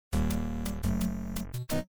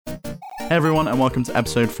Hey everyone, and welcome to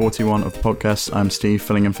episode 41 of the podcast. I'm Steve,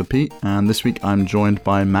 filling in for Pete, and this week I'm joined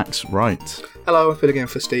by Max Wright. Hello, I'm filling in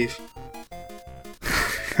for Steve.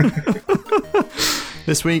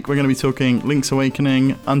 This week we're going to be talking Link's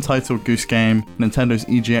Awakening, Untitled Goose Game, Nintendo's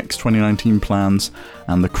EGX 2019 plans,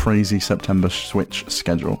 and the crazy September Switch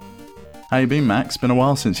schedule. How you been, Max? Been a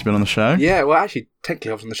while since you've been on the show. Yeah, well, actually,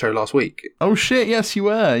 technically I was on the show last week. Oh shit, yes you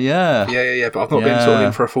were, yeah. Yeah, but I've not been sort of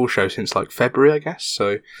in for a full show since like February, I guess.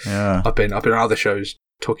 So yeah. I've been on other shows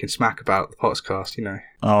talking smack about the podcast, you know.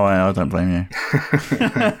 Oh, I don't blame you.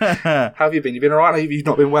 How have you been? You've been alright? You've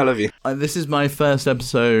not been well, have you? This is my first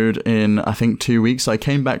episode in, I think, 2 weeks. I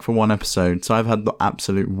came back for one episode, so I've had the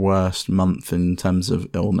absolute worst month in terms of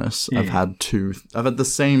illness. I've had the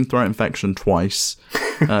same throat infection twice.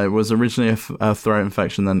 It was originally a throat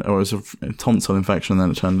infection, then it was a tonsil infection,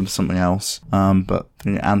 then it turned into something else. But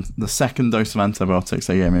the second dose of antibiotics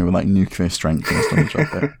they gave me were like nuclear strength.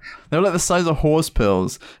 They were like the size of horse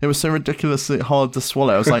pills. It was so ridiculously hard to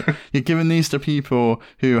swallow. I was like, you're giving these to people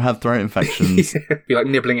who have throat infections. You're like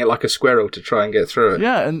nibbling it like a squirrel to try and get through it.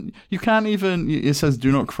 Yeah, and you can't even, it says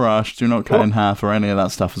do not crush, do not cut in half, or any of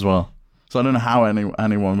that stuff as well. So I don't know how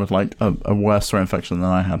anyone with like a worse throat infection than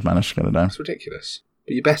I had managed to get it down. It's ridiculous.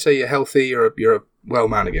 But you're better, you're healthy, you're a well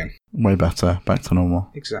man again. Way better, back to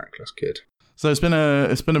normal. Exactly, that's good. So it's been a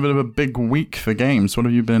bit of a big week for games. What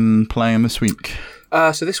have you been playing this week?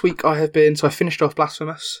 So this week I finished off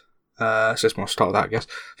Blasphemous. So let's start with that, I guess.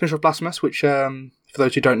 Finished off Blasphemous, which, for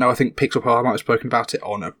those who don't know, I think Pixel Pal, I might have spoken about it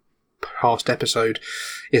on a past episode,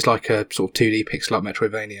 is like a sort of 2D pixel art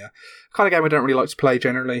Metroidvania. Kind of game I don't really like to play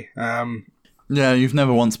generally. Yeah, you've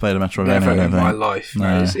never once played a Metroidvania, never in my life.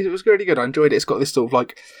 No. It was really good. I enjoyed it. It's got this sort of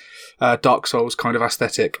like Dark Souls kind of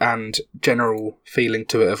aesthetic and general feeling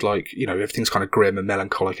to it of like, you know, everything's kind of grim and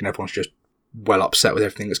melancholic and everyone's just well upset with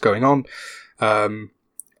everything that's going on. And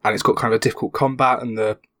it's got kind of a difficult combat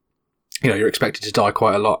and you're expected to die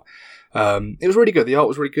quite a lot. It was really good. The art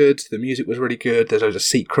was really good. The music was really good. There's loads of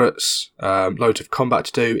secrets, loads of combat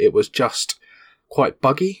to do. It was just quite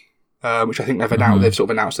buggy. Which I think they've sort of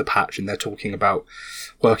announced a patch and they're talking about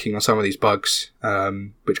working on some of these bugs,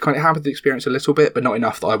 which kind of hampered the experience a little bit, but not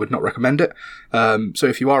enough that I would not recommend it. So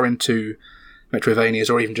if you are into Metroidvanias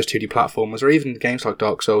or even just 2D platformers or even games like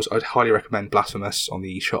Dark Souls, I'd highly recommend Blasphemous on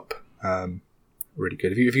the eShop. Really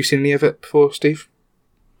good. Have you seen any of it before, Steve?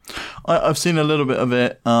 I've seen a little bit of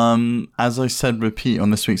it. As I said, repeat on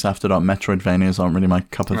this week's After Dark, Metroidvanias aren't really my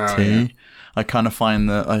cup of tea. Yeah. I kind of find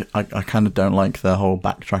that I kind of don't like the whole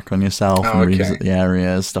backtrack on yourself and revisit the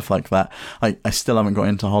areas, stuff like that. I still haven't got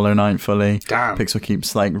into Hollow Knight fully. Damn. Pixel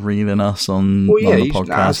keeps like reeling us on the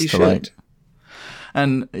podcast to like.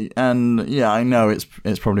 And yeah, I know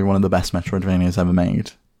it's probably one of the best Metroidvanias ever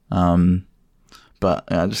made. But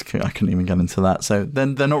yeah, I couldn't even get into that. So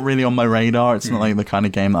then they're not really on my radar. It's not like the kind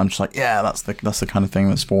of game that I'm just like, yeah, that's the kind of thing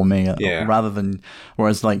that's for me. Yeah.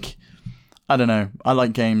 Whereas like, I don't know, I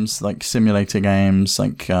like games like simulator games,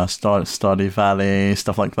 like Stardew Valley,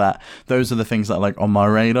 stuff like that. Those are the things that are like on my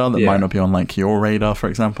radar that might not be on like your radar, for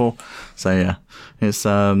example. So yeah, it's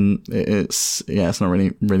not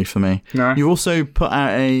really for me. No. You also put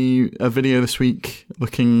out a video this week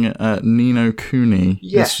looking at Ni no Kuni.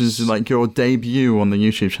 Yes. This is like your debut on the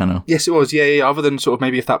YouTube channel. Yes, it was. Yeah. Other than sort of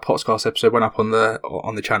maybe if that podcast episode went up on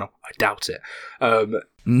the channel, I doubt it.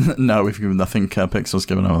 No, I think Pixel's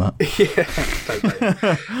given over that.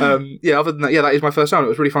 Other than that, that is my first time. It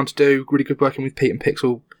was really fun to do. Really good working with Pete and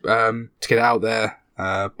Pixel to get it out there.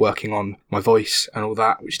 Working on my voice and all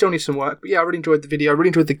that, which still needs some work. But yeah, I really enjoyed the video. I really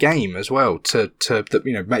enjoyed the game as well. To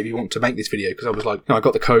make me want to make this video because I was like, I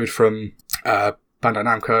got the code from Bandai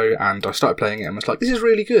Namco and I started playing it and was like, this is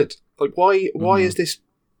really good. Like, why is this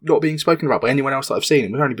not being spoken about by anyone else that I've seen?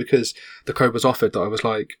 It was only because the code was offered that I was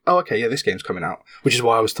like, oh, okay, yeah, this game's coming out. Which is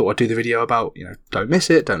why I thought I'd do the video about, don't miss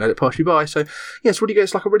it, don't let it pass you by. So yeah, it's really good.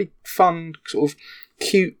 It's like a really fun, sort of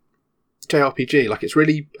cute JRPG. Like, it's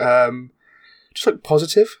really just like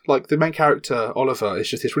positive. Like, the main character, Oliver, is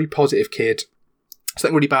just this really positive kid.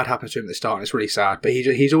 Something really bad happens to him at the start and it's really sad, but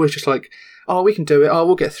he's always just like, oh, we can do it, oh,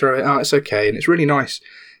 we'll get through it, oh, it's okay. And it's really nice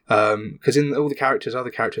because in all the characters, other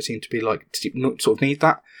characters seem to be like sort of need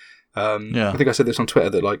that. I think I said this on Twitter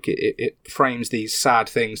that like it frames these sad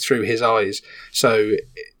things through his eyes, so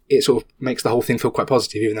it sort of makes the whole thing feel quite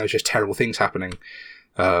positive, even though it's just terrible things happening.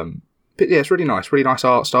 But yeah, it's really nice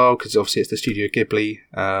art style because obviously it's the Studio Ghibli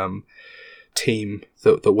team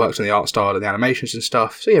that works on the art style and the animations and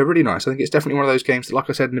stuff. So yeah, really nice. I think it's definitely one of those games that, like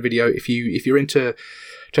I said in the video, if you're into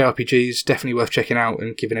JRPGs, definitely worth checking out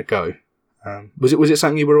and giving it a go. Was it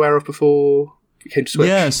something you were aware of before it came to Switch?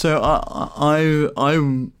 Yeah, so I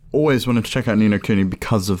always wanted to check out Ni no Kuni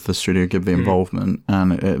because of the Studio Ghibli involvement,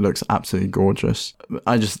 and it looks absolutely gorgeous.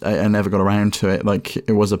 I never got around to it. Like, I think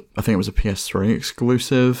it was a PS3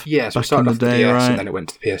 exclusive. Yeah, so back it started in off the the day, DS right? and then it went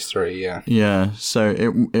to the PS3, yeah. Yeah, so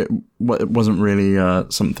it wasn't really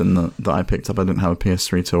something that I picked up. I didn't have a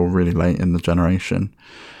PS3 till really late in the generation.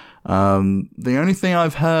 The only thing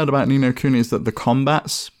I've heard about Ni no Kuni is that the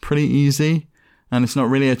combat's pretty easy, and it's not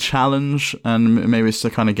really a challenge, and maybe it's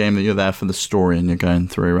the kind of game that you're there for the story and you're going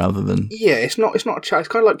through rather than... Yeah, it's not a challenge. It's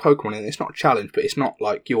kind of like Pokemon, and it's not a challenge, but it's not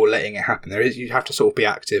like you're letting it happen. You have to sort of be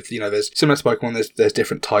active. You know, there's similar to Pokemon, there's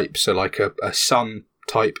different types. So like a sun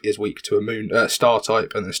type is weak to a moon star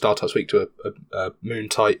type, and then star type's weak to a moon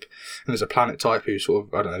type, and there's a planet type who's sort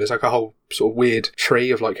of, I don't know, there's like a whole sort of weird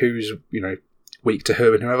tree of like who's, you know, weak to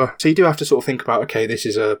who and whoever. So you do have to sort of think about, okay, this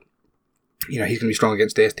is he's going to be strong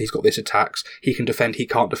against this, he's got this attacks, he can defend, he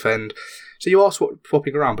can't defend. So you are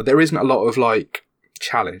swapping around, but there isn't a lot of, like,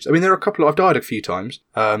 challenge. I mean, there are a couple, I've died a few times.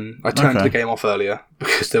 I turned the game off earlier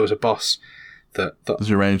because there was a boss that was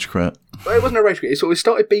your rage quit? Well, it wasn't a rage quit, it sort of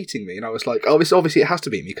started beating me, and I was like, oh, this obviously it has to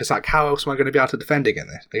beat me, because, like, how else am I going to be able to defend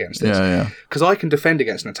against this? Yeah. Because I can defend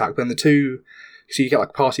against an attack, but then the two, so you get,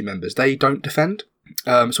 like, party members, they don't defend.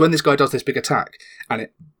 So when this guy does this big attack, and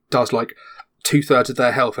it does, like, 2/3 of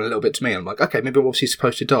their health and a little bit to me, I'm like, okay, maybe I'm obviously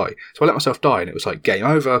supposed to die. So I let myself die, and it was like, game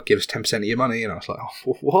over, give us 10% of your money, and I was like,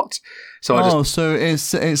 oh, what? So so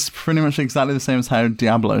it's pretty much exactly the same as how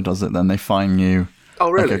Diablo does it then. They fine you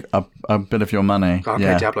really? Like a bit of your money. I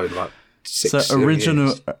played Diablo in about 6 So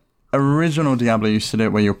original Diablo used to do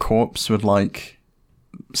it where your corpse would, like,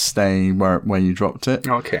 stay where you dropped it.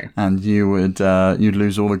 Okay. And you'd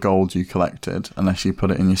lose all the gold you collected unless you put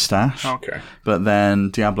it in your stash. Okay. But then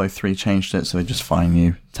Diablo 3 changed it, so they just fine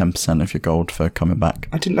you 10% of your gold for coming back.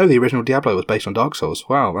 I didn't know the original Diablo was based on Dark Souls.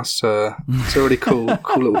 Wow, that's a really cool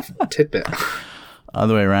little tidbit.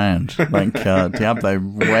 Other way around. Like, Diablo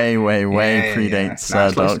way predates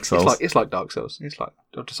Dark Souls. It's like Dark Souls. It's like,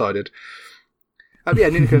 I've decided. Yeah,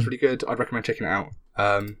 Ni no Kuni is really good. I'd recommend checking it out.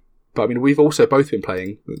 But I mean, we've also both been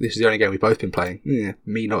playing. This is the only game we've both been playing. Yeah,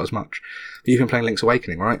 me not as much. But you've been playing Link's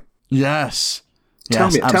Awakening, right? Yes. Tell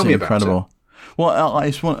me about incredible. it. Well,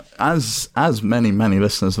 as many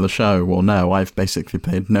listeners of the show will know, I've basically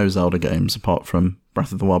played no Zelda games apart from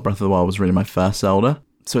Breath of the Wild. Breath of the Wild was really my first Zelda.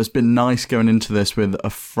 So it's been nice going into this with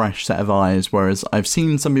a fresh set of eyes, whereas I've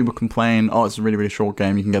seen some people complain, oh, it's a really, really short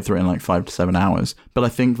game, you can get through it in like 5 to 7 hours. But I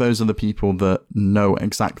think those are the people that know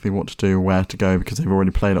exactly what to do, where to go, because they've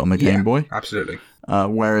already played it on the Game Boy. Absolutely.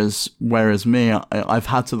 Whereas me, I've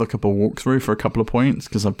had to look up a walkthrough for a couple of points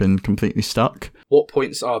because I've been completely stuck. What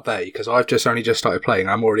points are they? Because I've only just started playing.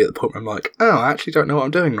 I'm already at the point where I'm like, oh, I actually don't know what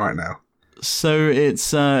I'm doing right now. So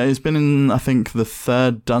it's been in, I think, the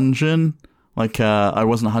 3rd dungeon. Like, I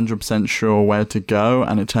wasn't 100% sure where to go,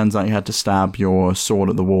 and it turns out you had to stab your sword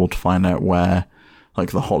at the wall to find out where,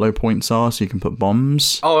 like, the hollow points are, so you can put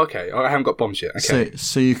bombs. Oh, okay. I haven't got bombs yet. Okay.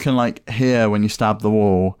 So you can, like, hear when you stab the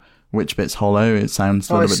wall which bit's hollow. It sounds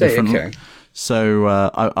a little bit different. Okay. So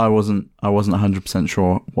I wasn't 100%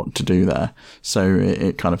 sure what to do there. So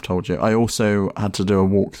it kind of told you. I also had to do a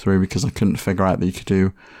walkthrough because I couldn't figure out that you could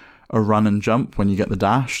do a run and jump when you get the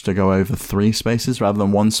dash to go over 3 spaces rather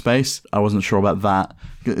than 1 space. I wasn't sure about that.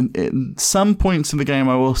 Some points in the game,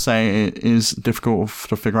 I will say, it is difficult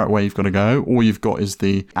to figure out where you've got to go. All you've got is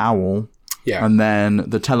the owl. Yeah. And then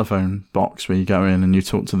the telephone box where you go in and you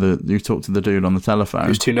talk to the dude on the telephone.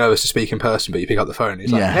 Who's too nervous to speak in person, but you pick up the phone and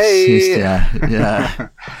he's like, hey! Yeah.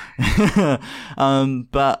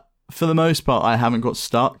 But for the most part, I haven't got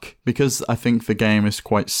stuck because I think the game is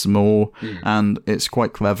quite small and it's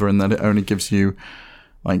quite clever in that it only gives you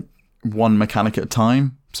like one mechanic at a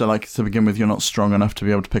time. So, like, to begin with, you're not strong enough to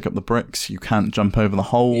be able to pick up the bricks. You can't jump over the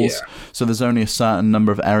holes. Yeah. So there's only a certain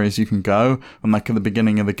number of areas you can go. And, like, at the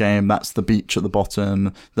beginning of the game, that's the beach at the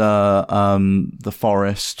bottom, the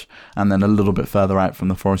forest, and then a little bit further out from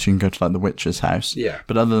the forest, you can go to, like, the witch's house. Yeah.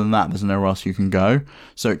 But other than that, there's nowhere else you can go.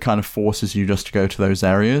 So it kind of forces you just to go to those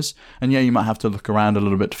areas. And, yeah, you might have to look around a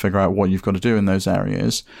little bit to figure out what you've got to do in those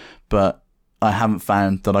areas. But I haven't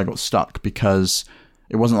found that I got stuck because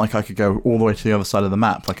it wasn't like I could go all the way to the other side of the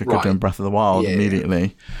map like I could do in Breath of the Wild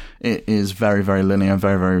immediately. It is very, very linear,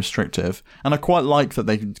 very, very restrictive. And I quite like that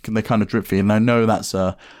they kind of drip feed. And I know that's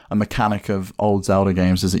a mechanic of old Zelda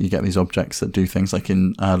games, is that you get these objects that do things like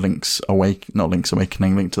in Link to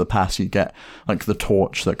the Past, you get like the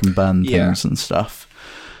torch that can burn things and stuff.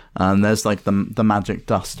 And there's like the magic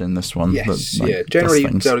dust in this one. Yes, that, like,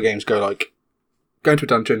 generally Zelda games go like, go into a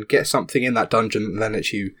dungeon, get something in that dungeon, and then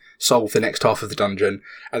lets you solve the next half of the dungeon,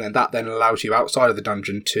 and then that then allows you outside of the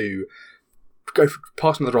dungeon to go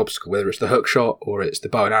past another obstacle, whether it's the hook shot or it's the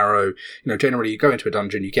bow and arrow. Generally you go into a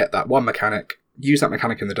dungeon, you get that one mechanic, use that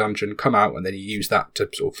mechanic in the dungeon, come out, and then you use that to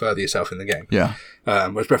sort of further yourself in the game. Yeah.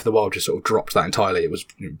 Whereas Breath of the Wild just sort of dropped that entirely. It was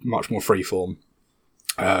much more freeform.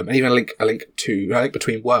 And even a link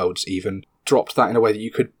between worlds even dropped that in a way that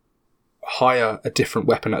you could hire a different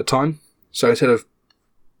weapon at a time. So instead of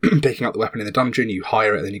picking up the weapon in the dungeon, you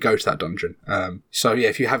hire it and then you go to that dungeon. So yeah,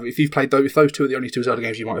 if you've played those, if those two are the only two Zelda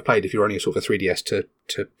games you might have played, if you're only a sort of a 3DS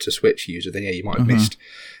to Switch user, then yeah, you might have missed.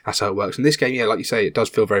 That's how it works. And this game, yeah, like you say, it does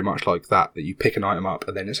feel very much like that you pick an item up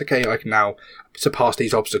and then it's okay, I can now surpass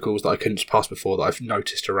these obstacles that I couldn't surpass before that I've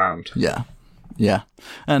noticed around. Yeah. Yeah,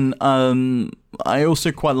 and I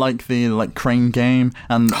also quite like the crane game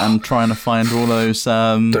and trying to find all those.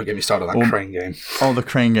 Don't get me started on that crane game. Oh, the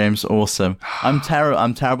crane game's awesome. I'm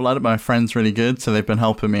terrible at it. My friend's really good, so they've been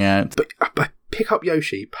helping me out. But pick up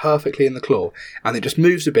Yoshi perfectly in the claw, and it just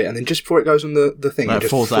moves a bit, and then just before it goes on the thing, it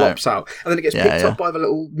just flops out, and then it gets picked up by the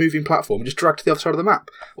little moving platform and just dragged to the other side of the map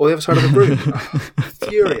or the other side of the room.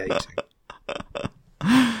 Infuriating.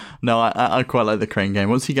 No, I quite like the crane game.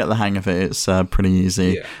 Once you get the hang of it, it's pretty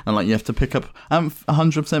easy. Yeah. And you have to pick up. I haven't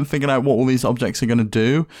 100% figured out what all these objects are going to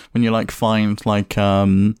do when you find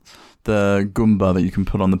the Goomba that you can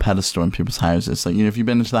put on the pedestal in people's houses. If you've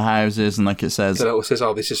been into the houses and it says, it says,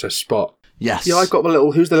 "Oh, this is a spot." Yes. Yeah, I've got the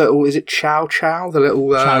little. Who's the little? Is it Chow Chow? The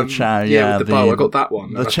little Chow Chow. Yeah, with the bow. I got that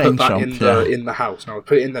one. The chain shop. In the house, and I would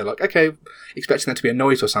put it in there. Okay, expecting there to be a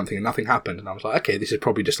noise or something, and nothing happened. And I was like, okay, this is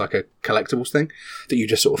probably just a collectibles thing that you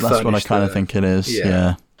just sort of. That's what I kind of think it is.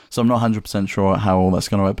 Yeah. So I'm not 100% sure how all that's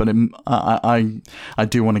going to work, but I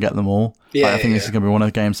do want to get them all. Yeah, I think this is going to be one of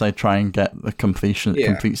the games I try and get the complete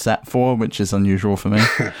set for, which is unusual for me.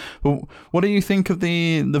 But what do you think of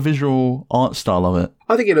the visual art style of it?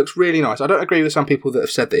 I think it looks really nice. I don't agree with some people that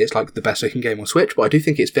have said that it's the best looking game on Switch, but I do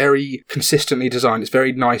think it's very consistently designed. It's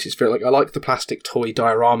very nice. It's very I like the plastic toy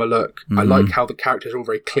diorama look. I like how the characters are all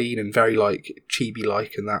very clean and very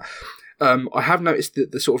chibi-like and that. I have noticed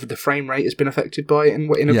that the sort of the frame rate has been affected by it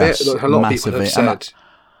in a bit. A lot of people have said.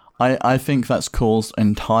 I think that's caused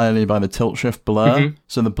entirely by the tilt shift blur.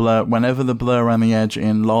 So the blur, whenever the blur around the edge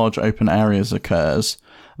in large open areas occurs,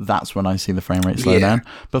 that's when I see the frame rate slow down.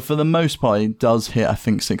 But for the most part, it does hit, I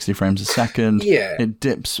think, 60 frames a second. Yeah. It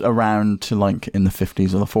dips around to in the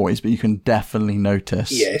 50s or the 40s, but you can definitely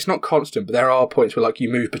notice. Yeah, it's not constant, but there are points where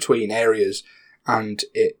you move between areas and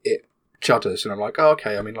it judders, and I'm like, oh,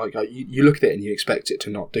 okay. I mean, you look at it and you expect it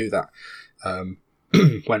to not do that.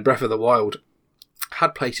 When Breath of the Wild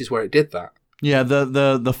had places where it did that. Yeah,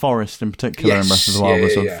 the forest in particular in Breath of the Wild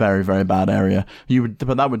was a very, very bad area.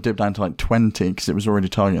 But that would dip down to 20 because it was already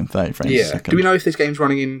targeting 30 frames a second. Do we know if this game's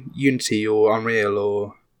running in Unity or Unreal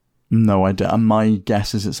or? No idea. My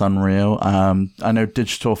guess is it's Unreal. I know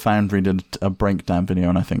Digital Foundry did a breakdown video,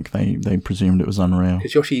 and I think they presumed it was Unreal.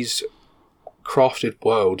 Because Yoshi's Crafted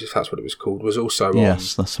World, if that's what it was called, was also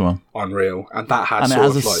that's the one. Unreal, and that had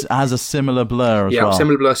it has a similar blur as well. Yeah,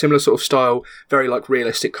 similar blur, similar sort of style, very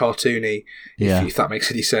realistic, cartoony. If that makes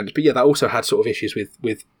any sense. But yeah, that also had sort of issues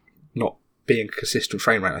with not being a consistent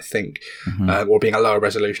frame rate, I think, or being a lower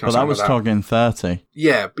resolution. But that was targeting 30.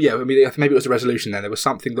 Yeah. I mean, maybe it was the resolution. There was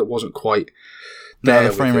something that wasn't quite there. No,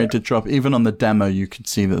 the frame rate did drop. Even on the demo, you could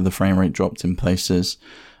see that the frame rate dropped in places.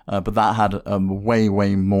 But that had a way,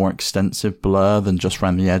 way more extensive blur than just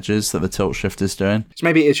around the edges that the tilt shift is doing. So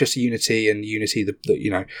maybe it's just Unity,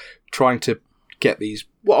 trying to get these,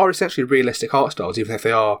 what are essentially realistic art styles, even if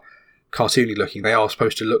they are cartoony looking, they are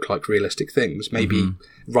supposed to look like realistic things. Maybe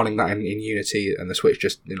running that in Unity and the Switch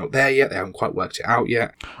they're not there yet, they haven't quite worked it out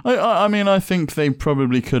yet. I mean, I think they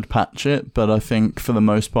probably could patch it, but I think for the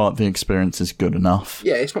most part the experience is good enough.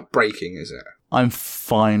 Yeah, it's not breaking, is it? I'm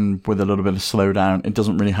fine with a little bit of slowdown. It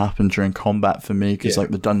doesn't really happen during combat for me because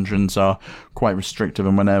the dungeons are quite restrictive,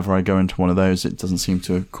 and whenever I go into one of those, it doesn't seem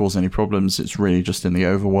to cause any problems. It's really just in the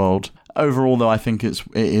overworld. Overall, though, I think it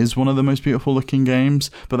is one of the most beautiful looking games,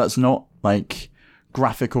 but that's not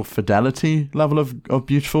graphical fidelity level of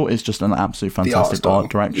beautiful. It's just an absolute fantastic art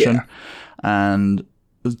direction. Yeah. And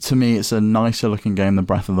to me, it's a nicer looking game than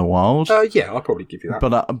Breath of the Wild. Yeah, I'll probably give you that.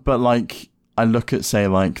 But I look at, say,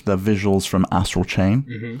 the visuals from Astral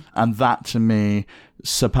Chain, and that, to me,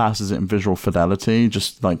 surpasses it in visual fidelity,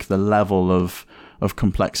 just, the level of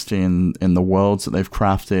complexity in the worlds that they've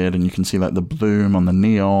crafted, and you can see, the bloom on the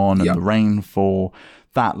neon and the rainfall.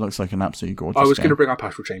 That looks like an absolutely gorgeous game. I was going to bring up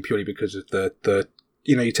Astral Chain purely because of the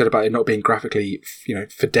you said about it not being graphically,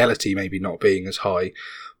 fidelity maybe not being as high,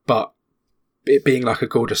 but it being a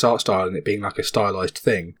gorgeous art style and it being a stylized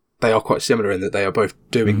thing. They are quite similar in that they are both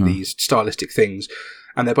doing these stylistic things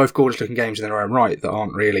And they're both gorgeous looking games in their own right that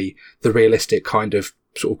aren't really the realistic kind of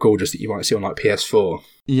sort of gorgeous that you might see on like PS4.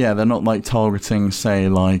 Yeah, they're not like targeting, say,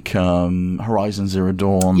 like Horizon Zero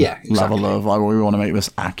Dawn level of, like, we want to make this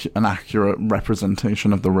an accurate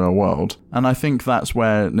representation of the real world. And I think that's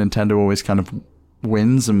where Nintendo always kind of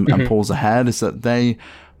wins and pulls ahead, is that they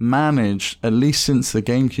managed, at least since the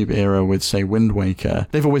GameCube era with, say, Wind Waker,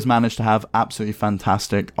 they've always managed to have absolutely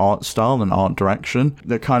fantastic art style and art direction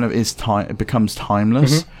that kind of it becomes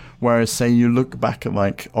timeless. Whereas, say, you look back at,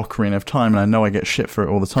 like, Ocarina of Time, and I know I get shit for it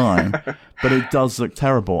all the time, but it does look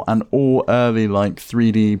terrible. And all early, like,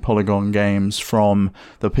 3D polygon games from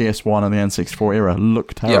the PS1 and the N64 era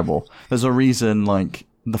look terrible. Yep. There's a reason, like,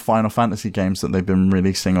 the Final Fantasy games that they've been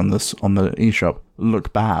releasing on the eShop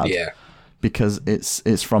look bad. Yeah. Because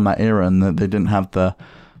it's from that era, and that they didn't have the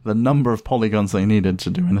number of polygons they needed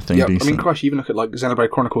to do anything decent. I mean, Crash, you even look at, like,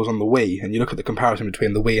 Xenoblade Chronicles on the Wii, and you look at the comparison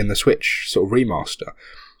between the Wii and the Switch sort of remaster.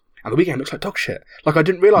 And the Wii game looks like dog shit. Like, I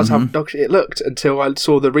didn't realise how dog shit it looked until I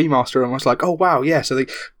saw the remaster and was like, oh, wow, yeah. So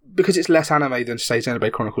because it's less anime than, say,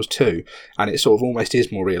 Xenoblade Chronicles 2, and it sort of almost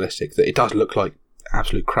is more realistic, that it does look like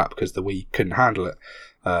absolute crap because the Wii couldn't handle it.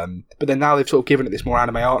 But then now they've sort of given it this more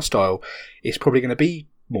anime art style, it's probably going to be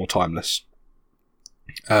more timeless.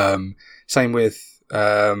 Same with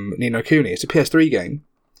Ni no Kuni. It's a PS3 game.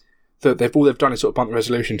 All they've done is sort of bump the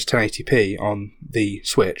resolution to 1080p on the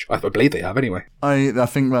Switch. I believe they have, anyway. I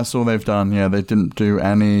think that's all they've done. Yeah, they didn't do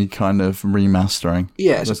any kind of remastering.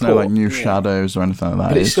 Yeah, there's no like new shadows or anything like that.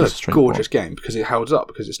 But it's still a gorgeous game because it holds up,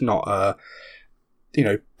 because it's not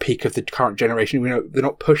peak of the current generation. They're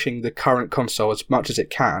not pushing the current console as much as it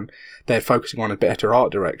can. They're focusing on a better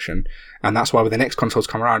art direction, and that's why when the next consoles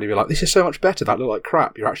come around, you're like, this is so much better. That looked like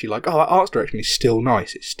crap. You're actually like, oh, that art direction is still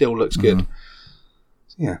nice. It still looks good.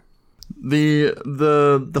 Yeah.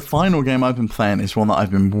 The final game I've been playing is one that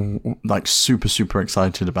I've been like super, super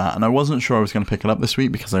excited about, and I wasn't sure I was going to pick it up this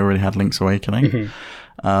week because I already had Link's Awakening.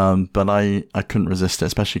 But I couldn't resist it,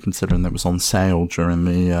 especially considering that it was on sale during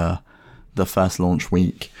the first launch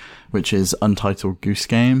week, which is Untitled Goose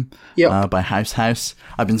Game by House.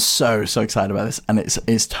 I've been so excited about this, and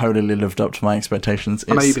it's totally lived up to my expectations.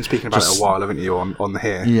 I know you've been speaking about it a while, haven't you, on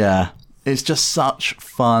here? Yeah, it's just such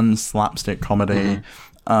fun slapstick comedy.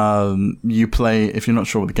 You play, if you're not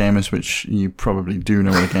sure what the game is, which you probably do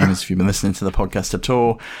know what the game is if you've been listening to the podcast at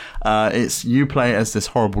all, you play as this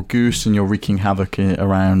horrible goose, and you're wreaking havoc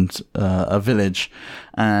around a village,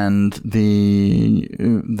 and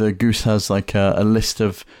the goose has like a list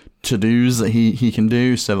of to-dos that he can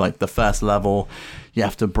do. So like the first level, you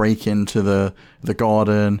have to break into the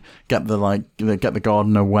garden, get the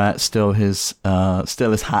gardener wet, steal his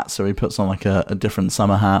hat, so he puts on like a different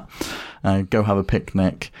summer hat, go have a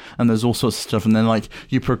picnic, and there's all sorts of stuff. And then like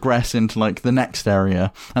you progress into like the next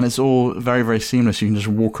area, and it's all very, very seamless. You can just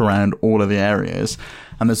walk around all of the areas,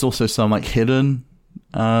 and there's also some like hidden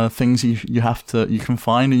things you can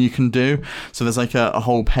find and you can do. So there's like a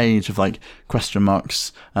whole page of like question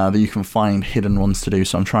marks that you can find hidden ones to do.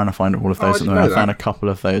 So I'm trying to find all of those at the moment. I found a couple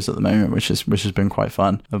of those at the moment, which has been quite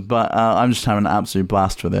fun. But I'm just having an absolute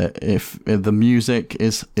blast with it. If the music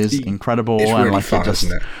is incredible, it's really and like fun,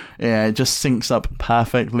 isn't it? Yeah, it just syncs up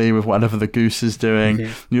perfectly with whatever the goose is doing.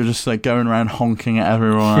 You're just like going around honking at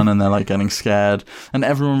everyone, and they're like getting scared, and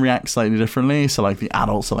everyone reacts slightly differently. So like the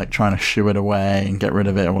adults are like trying to shoo it away and get rid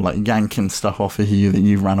of it, or like yanking stuff off of you that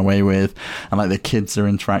you've ran away with, and like the kids are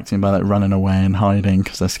interacting by like running away and hiding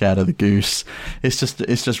because they're scared of the goose. It's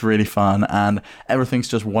just really fun, and everything's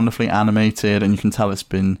just wonderfully animated, and you can tell it's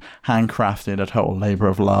been handcrafted, a total labor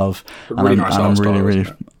of love. Really nice art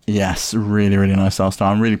style. Yes, really, really nice art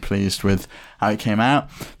style. I'm really pleased with how it came out.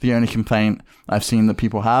 The only complaint I've seen that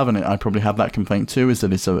people have, and I probably have that complaint too, is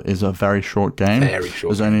that it's a very short game. Very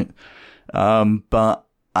short. But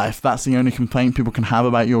if that's the only complaint people can have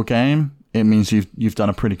about your game, it means you've done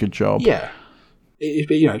a pretty good job. Yeah,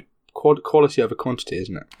 quality over quantity,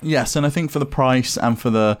 isn't it? Yes, and I think for the price and for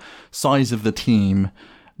the size of the team,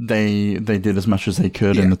 they did as much as they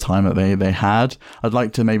could in the time that they had. I'd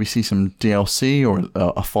like to maybe see some DLC or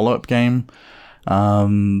a follow-up game.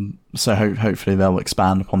 So hopefully they'll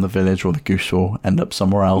expand upon the village, or the goose will end up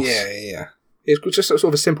somewhere else. Yeah. It's just sort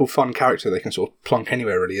of a simple, fun character they can sort of plonk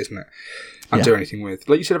anywhere, really, isn't it? And do anything with.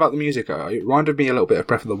 Like you said about the music, it reminded me a little bit of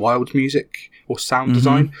Breath of the Wild's music or sound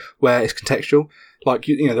design, where it's contextual. Like,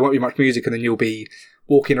 there won't be much music, and then you'll be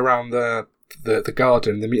walking around the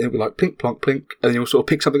garden, and it'll be like plink plonk plink, and then you'll sort of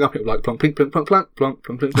pick something up, and it'll be like plonk plink plonk plonk plonk plonk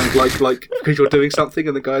plonk plink plonk, like because you're doing something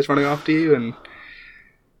and the guy's running after you, and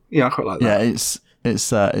I quite like that. Yeah,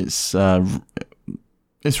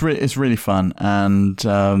 it's really fun, and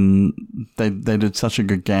they did such a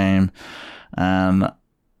good game, and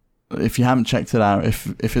if you haven't checked it out,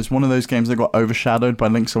 if it's one of those games that got overshadowed by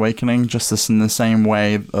Link's Awakening, just as in the same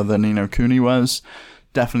way that Ni no Kuni was,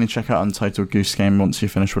 definitely check out Untitled Goose Game once you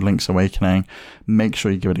finish with Link's Awakening. Make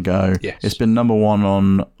sure you give it a go. Yes. It's been number one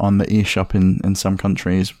on the eShop in some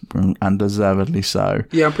countries, and deservedly so.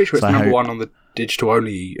 Yeah, I'm pretty sure it's number one on the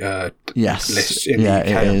digital-only list in the UK.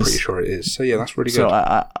 I'm pretty sure it is. So yeah, that's really good. So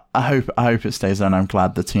I hope it stays there, and I'm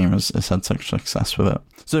glad the team has had such success with it.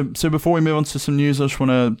 So before we move on to some news, I just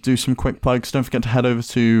want to do some quick plugs. Don't forget to head over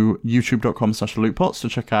to youtube.com/lootpots to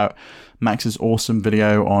check out Max's awesome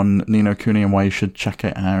video on Ni no Kuni and why you should check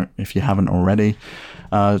it out if you haven't already.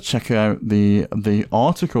 Check out the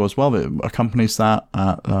article as well that accompanies that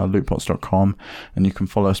at lootpots.com, and you can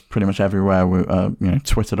follow us pretty much everywhere. We're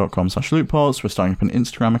twitter.com/lootpots. We're starting up an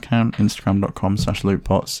Instagram account,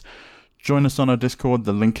 instagram.com/lootpots. Join us on our Discord.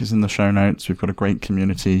 The link is in the show notes. We've got a great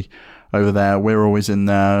community over there. We're always in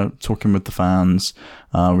there talking with the fans.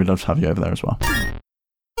 We'd love to have you over there as well.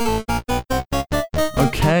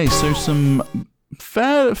 Okay, so some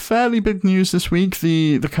fairly big news this week.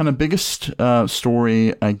 The kind of biggest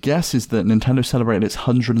story, I guess, is that Nintendo celebrated its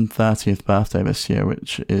 130th birthday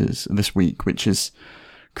this week, which is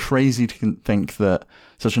crazy to think that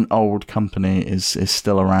such an old company is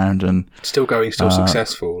still around and still going, still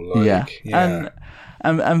successful. Yeah.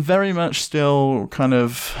 And very much still kind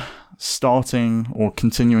of starting or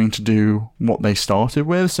continuing to do what they started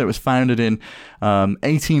with. So it was founded in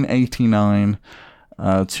 1889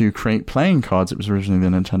 to create playing cards. It was originally the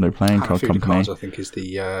Nintendo playing card company. Cards, I think, is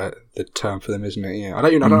the term for them, isn't it? Yeah. I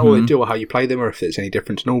don't know what they do or how you play them, or if it's any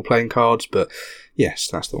different to normal playing cards. But yes,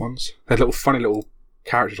 that's the ones. They have funny little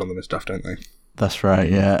characters on them and stuff, don't they? That's right,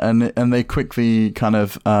 yeah. And they quickly kind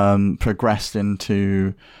of progressed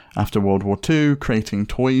into, after World War II, creating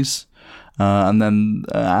toys. And then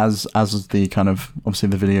as the kind of, obviously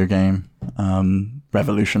the video game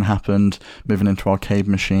revolution happened, moving into arcade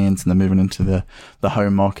machines and then moving into the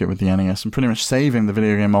home market with the NES and pretty much saving the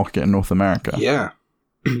video game market in North America. Yeah.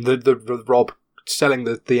 The Rob selling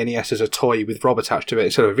the NES as a toy with Rob attached to it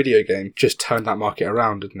instead of a video game just turned that market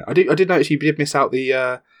around, didn't it? I did notice you did miss out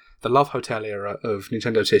the Love Hotel era of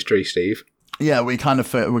Nintendo's history, Steve. Yeah, we kind of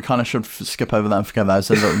should skip over that and forget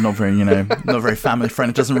that. It's not very family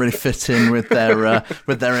friendly. It doesn't really fit in with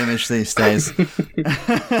their image these days.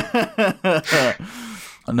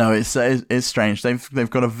 No, it's strange. They've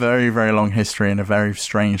got a very, very long history and a very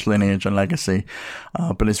strange lineage and legacy,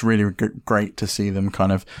 but it's really great to see them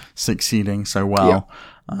kind of succeeding so well.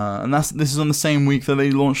 Yeah. And this is on the same week that they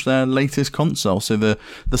launched their latest console. So the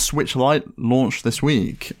Switch Lite launched this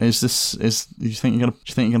week. Do you think you're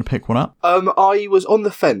gonna pick one up? I was on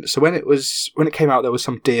the fence. So when it came out, there was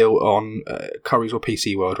some deal on Currys or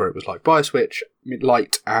PC World where it was like buy a Switch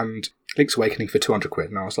Lite and Link's Awakening for 200 quid.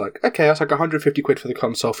 And I was like, okay, that's like 150 quid for the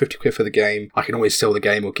console, 50 quid for the game. I can always sell the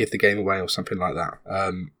game or give the game away or something like that.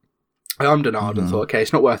 I ummed and ahed and thought, okay,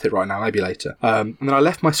 it's not worth it right now, maybe later. And then I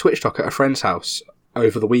left my Switch dock at a friend's house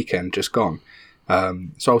over the weekend, just gone.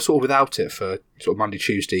 So I was sort of without it for sort of Monday,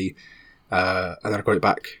 Tuesday, and then I got it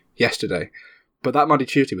back yesterday. But that Monday,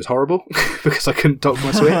 Tuesday was horrible because I couldn't dock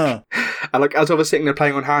my Switch. And like as I was sitting there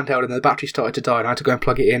playing on handheld and the battery started to die and I had to go and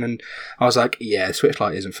plug it in, and I was like, yeah, Switch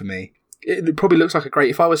Lite isn't for me. It probably looks like a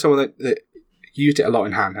great... If I was someone that used it a lot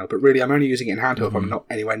in handheld, but really I'm only using it in handheld if I'm not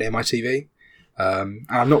anywhere near my TV. And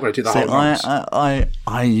I'm not going to do the whole box.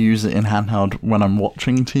 I use it in handheld when I'm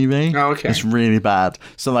watching TV. Oh, okay. It's really bad.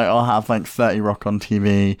 So like I'll have like 30 Rock on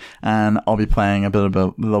TV and I'll be playing a little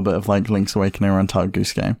bit of like Link's Awakening or Untitled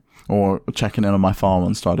Goose Game, or checking in on my farm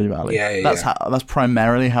on Stardew Valley. That's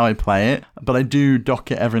primarily how I play it, but I do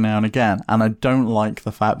dock it every now and again, and I don't like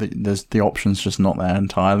the fact that the option's just not there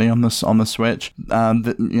entirely on the Switch.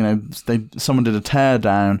 Someone did a tear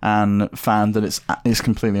down and found that it's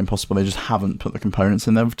completely impossible. They just haven't put the components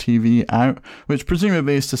in their TV out, which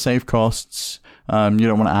presumably is to save costs. You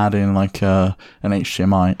don't want to add in like an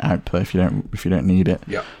HDMI output if you don't need it.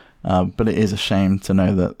 Yeah. But it is a shame to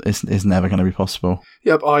know that it's never going to be possible.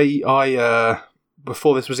 Yep, I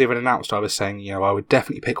before this was even announced, I was saying, I would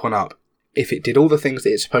definitely pick one up if it did all the things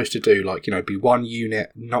that it's supposed to do, like, be one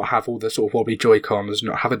unit, not have all the sort of wobbly Joy-Cons,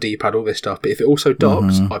 not have a D-pad, all this stuff. But if it also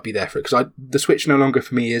docks, I'd be there for it. Because the Switch no longer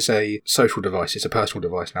for me is a social device, it's a personal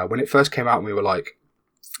device now. When it first came out and we were like,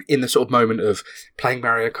 in the sort of moment of playing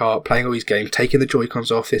Mario Kart, playing all these games, taking the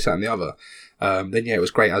Joy-Cons off, this, that and the other, then yeah, it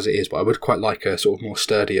was great as it is. But I would quite like a sort of more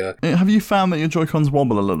sturdier. Have you found that your Joy-Cons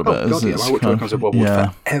wobble a little bit? Oh god, yeah, my Joy-Cons have wobbled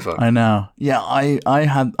forever. I know. Yeah,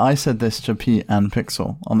 I said this to Pete and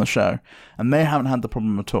Pixel on the show, and they haven't had the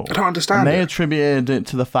problem at all. I don't understand. And they attributed it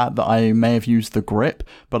to the fact that I may have used the grip,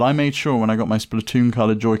 but I made sure when I got my Splatoon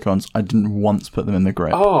coloured Joy-Cons, I didn't once put them in the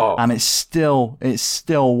grip. Oh, and it still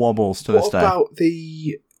wobbles to this day. What about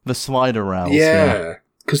the slider rails? Yeah.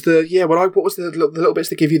 Because what was the little bits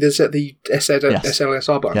that give you the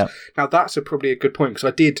SLSR button? Yep. Now that's probably a good point,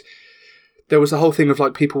 because there was the whole thing of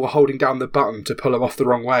like people were holding down the button to pull them off the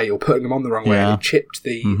wrong way or putting them on the wrong way, and it chipped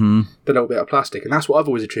the little bit of plastic, and that's what I've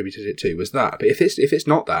always attributed it to, was that. But if it's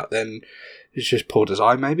not that, then it's just poor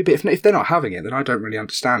design maybe. But if they're not having it, then I don't really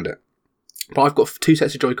understand it. But I've got 2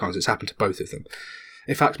 sets of Joy-Cons. It's happened to both of them.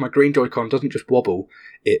 In fact, my green Joy-Con doesn't just wobble,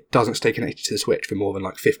 it doesn't stay connected to the Switch for more than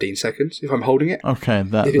like 15 seconds if I'm holding it. Okay,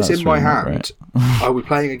 if it's in my hand, I'll be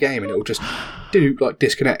playing a game and it will just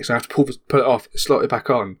disconnect, so I have to pull it off, slot it back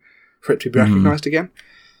on for it to be recognised again.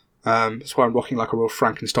 That's why I'm rocking like a real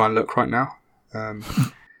Frankenstein look right now.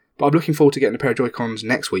 But I'm looking forward to getting a pair of Joy-Cons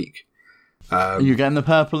next week. Are you getting the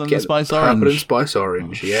purple and the spice orange? Purple and spice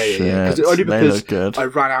orange, yeah. Only because I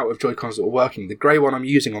ran out of Joy-Cons that were working. The grey one I'm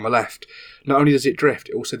using on the left, not only does it drift,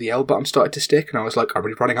 also the L button started to stick, and I was like, I'm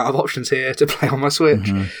really running out of options here to play on my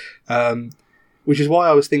Switch. Which is why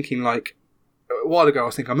I was thinking, like, a while ago, I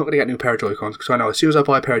was thinking, I'm not going to get a new pair of Joy-Cons, because I know as soon as I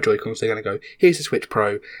buy a pair of Joy-Cons, they're going to go, here's the Switch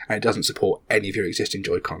Pro, and it doesn't support any of your existing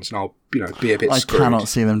Joy-Cons, and I'll, be a bit screwed. I cannot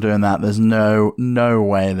see them doing that. There's no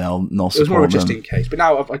way they'll not support them. It was more just in case. But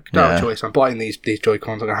now I don't have a choice. I'm buying these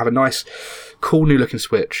Joy-Cons. I'm going to have a nice, cool new looking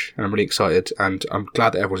Switch, and I'm really excited, and I'm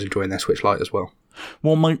glad that everyone's enjoying their Switch Lite as well.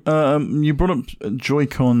 Well, you brought up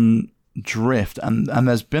Joy-Con drift, and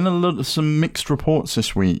there's been some mixed reports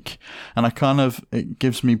this week, and it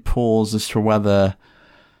gives me pause as to whether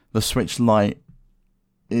the Switch Lite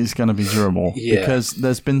is going to be durable, because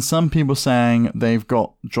there's been some people saying they've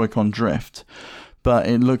got Joy-Con drift, but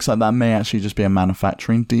it looks like that may actually just be a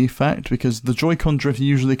manufacturing defect, because the Joy-Con drift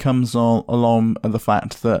usually comes along the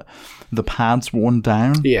fact that the pad's worn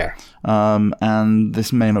down. Yeah. And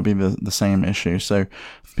this may not be the same issue. So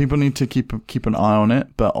people need to keep an eye on it.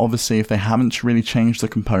 But obviously, if they haven't really changed the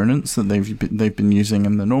components that they've been using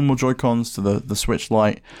in the normal Joy-Cons to the Switch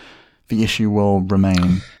Lite, the issue will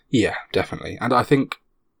remain. Yeah, definitely. And I think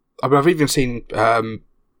I've even seen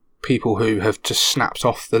people who have just snapped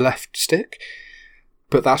off the left stick.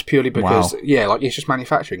 But that's purely because, it's just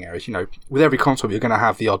manufacturing errors. With every console, you're going to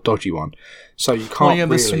have the odd dodgy one. So you can't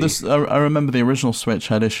I remember the original Switch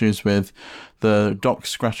had issues with the dock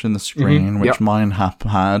scratching the screen, which mine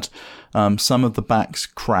had. Some of the backs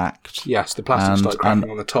cracked. Yes, the plastic started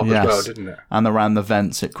cracking on the top as well, didn't it? And around the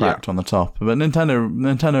vents, it cracked on the top. But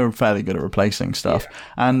Nintendo are fairly good at replacing stuff. Yeah.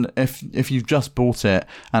 And if you've just bought it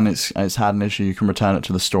and it's had an issue, you can return it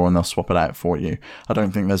to the store and they'll swap it out for you. I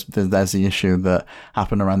don't think there's the issue that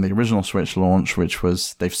happened around the original Switch launch, which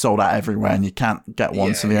was they've sold out everywhere and you can't get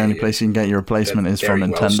one. So the only place you can get your replacement is from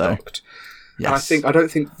Nintendo. Yes. And I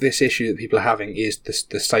don't think this issue that people are having is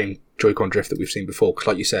the same Joy-Con drift that we've seen before, because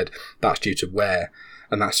like you said, that's due to wear,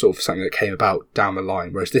 and that's sort of something that came about down the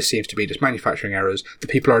line, whereas this seems to be just manufacturing errors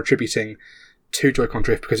that people are attributing to Joy-Con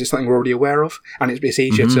drift because it's something we're already aware of, and it's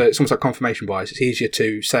easier to, it's almost like confirmation bias, it's easier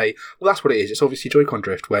to say, well, that's what it is, it's obviously Joy-Con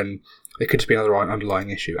drift, when there could just be another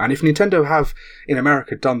underlying issue. And if Nintendo have, in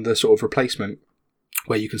America, done the sort of replacement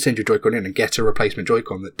where you can send your Joy-Con in and get a replacement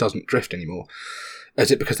Joy-Con that doesn't drift anymore, is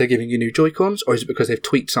it because they're giving you new Joy-Cons, or is it because they've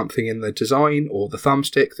tweaked something in the design or the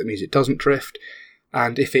thumbstick that means it doesn't drift?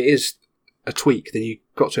 And if it is a tweak, then you've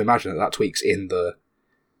got to imagine that tweak's in the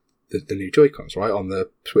new Joy-Cons, right, on the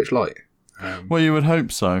Switch Lite. Well, you would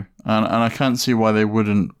hope so, and I can't see why they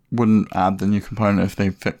wouldn't add the new component if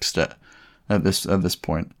they fixed it at this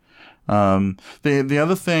point. The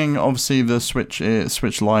other thing, obviously, the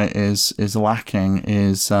Switch Lite is lacking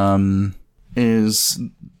is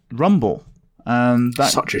rumble. And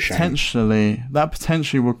that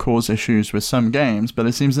potentially will cause issues with some games, but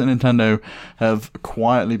it seems that Nintendo have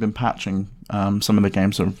quietly been patching some of the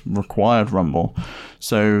games that have required rumble.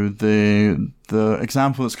 So the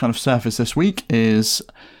example that's kind of surfaced this week is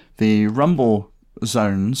the rumble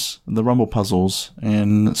zones, the rumble puzzles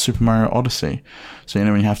in Super Mario Odyssey. So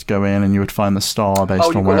when you have to go in and you would find the star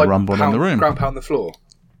based on where it rumbled in the room. Ground pound the floor.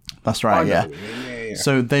 That's right, yeah.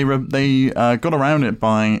 So they got around it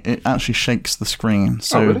by it actually shakes the screen.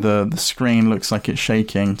 So really? the screen looks like it's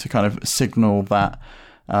shaking to kind of signal that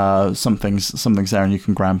something's there and you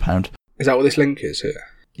can ground pound. Is that what this link is here?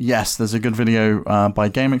 Yes, there's a good video by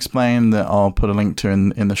Game Explain that I'll put a link to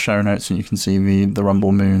in the show notes, and you can see the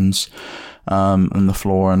rumble moons and the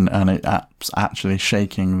floor, and it's actually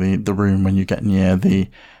shaking the room when you get near the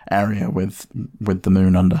area with the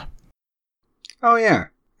moon under. Oh yeah,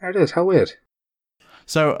 there it is. How weird.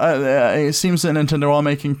 So it seems that Nintendo are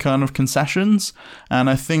making kind of concessions, and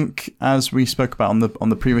I think, as we spoke about on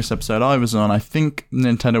the previous episode I was on, I think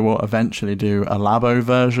Nintendo will eventually do a Labo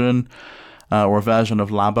version, or a version of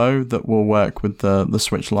Labo that will work with the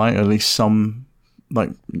Switch Lite, at least some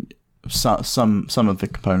of the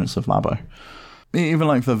components of Labo. Even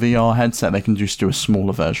like the VR headset, they can just do a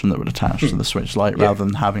smaller version that would attach to the Switch Lite rather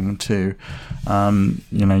than having to,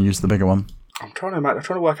 use the bigger one. I'm trying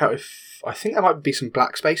to work out if I think there might be some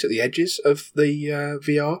black space at the edges of the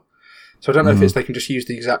VR. So I don't know if they can just use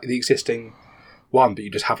the existing one, but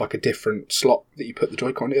you just have like a different slot that you put the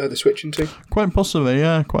Joy-Con, the Switch into. Quite possibly,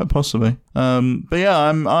 yeah, quite possibly. But yeah,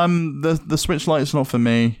 I'm the Switch Lite's not for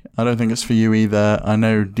me. I don't think it's for you either. I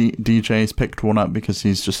know DJ's picked one up because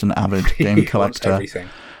he's just an avid game collector. Everything.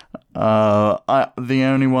 The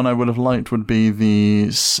only one I would have liked would be the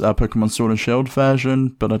Pokemon Sword and Shield version,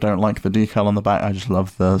 but I don't like the decal on the back. I just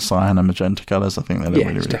love the cyan and magenta colours. I think they look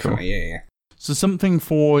really cool. Yeah. So something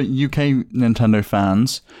for UK Nintendo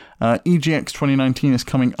fans, EGX 2019 is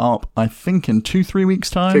coming up, I think, in 2-3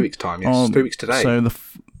 weeks' time. 3 weeks' time, yes. 3 weeks today. So the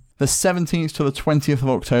 17th to the 20th of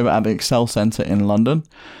October at the Excel Centre in London.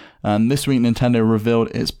 And this week, Nintendo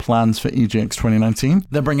revealed its plans for EGX 2019.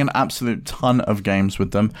 They're bringing an absolute ton of games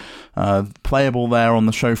with them. Playable there on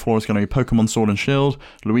the show floor is going to be Pokemon Sword and Shield,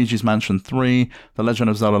 Luigi's Mansion 3, The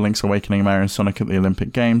Legend of Zelda Link's Awakening, Mario and Sonic at the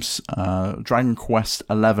Olympic Games, Dragon Quest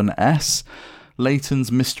XI,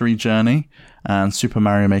 Layton's Mystery Journey, and Super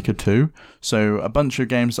Mario Maker 2. So a bunch of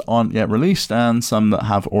games that aren't yet released and some that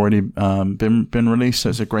have already been released. So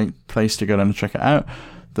it's a great place to go down and check it out.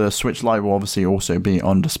 The Switch Lite will obviously also be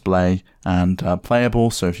on display and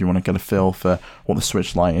playable, so if you want to get a feel for what the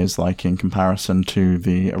Switch Lite is like in comparison to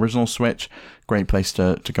the original Switch, great place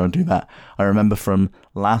to go and do that. I remember from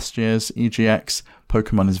last year's EGX,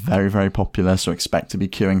 Pokemon is very, very popular, so expect to be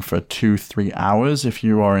queuing for 2-3 hours if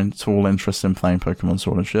you are at all interested in playing Pokemon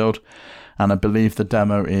Sword and Shield. And I believe the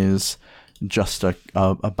demo is just a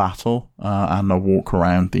battle and a walk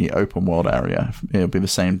around the open world area. It'll be the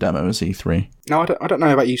same demo as E3. Now, I don't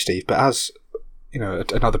know about you, Steve, but as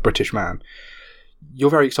another British man, you're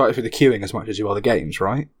very excited for the queuing as much as you are the games,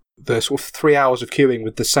 right? The sort of 3 hours of queuing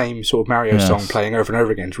with the same sort of Mario song playing over and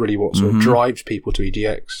over again is really what sort of drives people to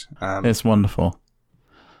EGX. It's wonderful.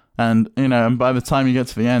 And, and by the time you get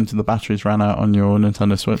to the end, the batteries ran out on your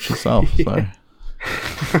Nintendo Switch itself, so...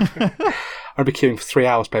 I'd be queuing for 3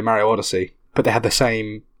 hours to play Mario Odyssey, but they had the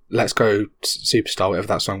same Let's Go Superstar, whatever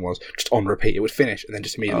that song was, just on repeat. It would finish and then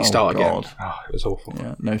just immediately start again. Oh, it was awful.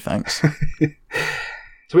 Yeah, no thanks.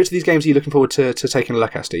 So which of these games are you looking forward to taking a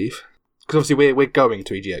look at, Steve? Because obviously we're going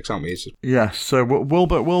to EGX, aren't we? Yes, so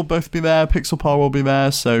we'll both be there. Pixelpar will be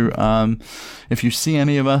there. So if you see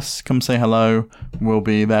any of us, come say hello. We'll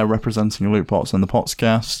be there representing Lootbots and the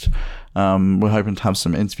Potscast. We're hoping to have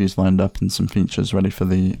some interviews lined up and some features ready for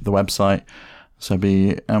the website. So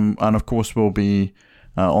and of course we'll be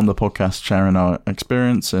on the podcast sharing our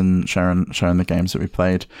experience and sharing the games that we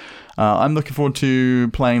played. I'm looking forward to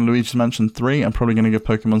playing Luigi's Mansion 3. I'm probably going to give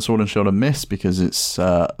Pokemon Sword and Shield a miss because it's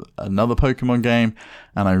another Pokemon game,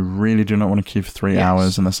 and I really do not want to queue for 3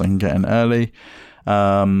 hours unless I can get in early.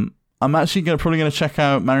 I'm actually probably going to check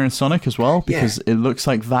out Mario and Sonic as well, because it looks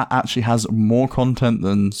like that actually has more content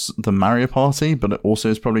than the Mario Party, but it also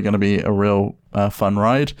is probably going to be a real fun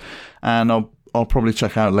ride. And I'll probably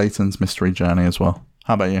check out Layton's Mystery Journey as well.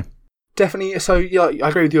 How about you? Definitely. So yeah, I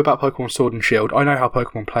agree with you about Pokemon Sword and Shield. I know how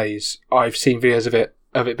Pokemon plays. I've seen videos of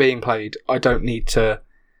it being played. I don't need to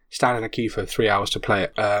stand in a queue for 3 hours to play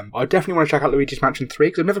it. I definitely want to check out Luigi's Mansion 3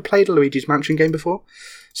 because I've never played a Luigi's Mansion game before.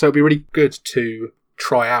 So it'd be really good to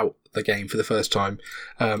try out the game for the first time,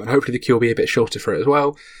 and hopefully the queue will be a bit shorter for it as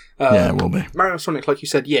well. It will be. Mario and Sonic, like you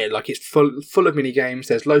said, like it's full of mini games.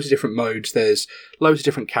 There's loads of different modes. There's loads of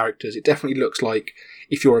different characters. It definitely looks like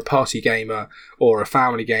if you're a party gamer or a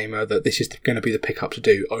family gamer, that this is going to be the pickup to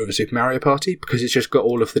do over Super Mario Party because it's just got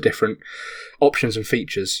all of the different options and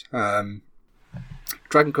features.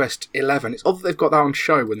 Dragon Quest XI, it's odd that they've got that on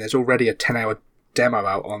show when there's already a 10-hour demo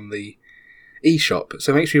out on the eShop.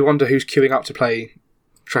 So it makes me wonder who's queuing up to play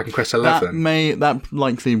Dragon Quest XI. That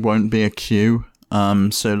likely won't be a queue.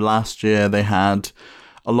 So last year they had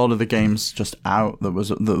a lot of the games just out. There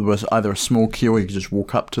was either a small queue or you could just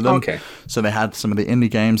walk up to them. Okay. So they had some of the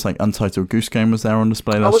indie games, like Untitled Goose Game was there on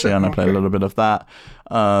display last year, and I played a little bit of that.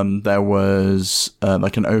 There was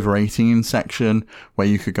like an over 18 section where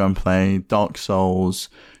you could go and play Dark Souls.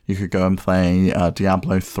 You could go and play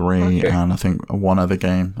Diablo 3 and I think one other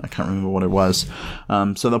game. I can't remember what it was.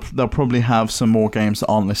 So they'll probably have some more games that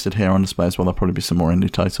aren't listed here on display as well. There'll probably be some more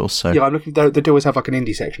indie titles. So yeah, I'm looking. They do always have like an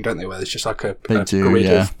indie section, don't they? Where there's just like a grid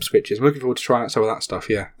of switches. I'm looking forward to trying out some of that stuff.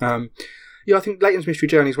 Yeah. Yeah, I think Layton's Mystery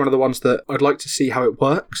Journey is one of the ones that I'd like to see how it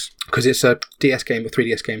works, because it's a DS game, or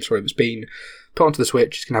 3DS game, sorry, that's been put onto the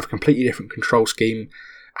Switch. It's going to have a completely different control scheme.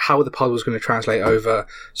 How are the puzzles going to translate over?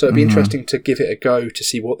 So it'd be interesting to give it a go to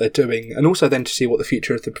see what they're doing, and also then to see what the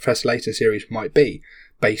future of the Professor Layton series might be,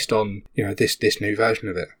 based on this new version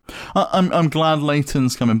of it. I'm glad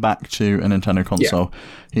Layton's coming back to a Nintendo console.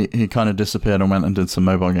 Yeah. He kind of disappeared and went and did some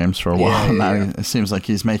mobile games for a while. Now it seems like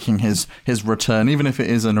he's making his return, even if it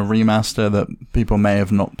is in a remaster that people may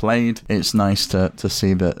have not played. It's nice to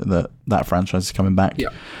see that franchise is coming back.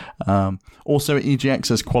 Yeah. Also at EGX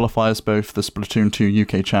as qualifiers, both the Splatoon 2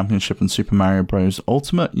 UK Championship and Super Mario Bros.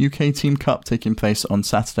 Ultimate UK Team Cup taking place on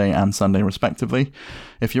Saturday and Sunday respectively.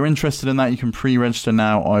 If you're interested in that, you can pre-register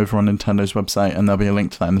now over on Nintendo's website, and there'll be a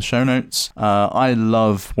link to that in the show notes. I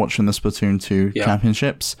love watching the Splatoon 2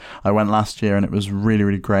 championships. I went last year and it was really,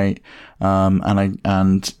 really great. It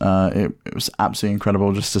was absolutely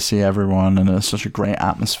incredible just to see everyone, and it's such a great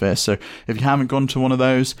atmosphere. So if you haven't gone to one of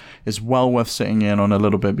those, it's well worth sitting in on a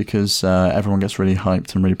little bit, because everyone gets really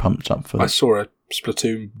hyped and really pumped up for it. I saw a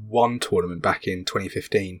Splatoon 1 tournament back in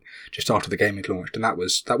 2015, just after the game had launched, and that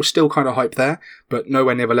was still kind of hype there, but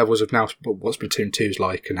nowhere near the levels of now what Splatoon 2 is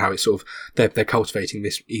like, and how it's sort of they're cultivating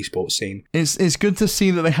this esports scene. It's good to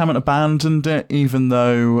see that they haven't abandoned it, even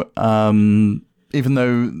though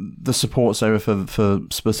the support's over for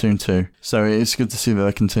Splatoon 2. So it's good to see that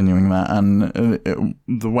they're continuing that. And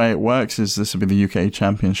the way it works is this will be the UK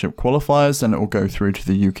Championship qualifiers, then it will go through to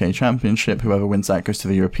the UK Championship. Whoever wins that goes to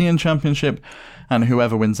the European Championship, and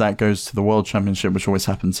whoever wins that goes to the World Championship, which always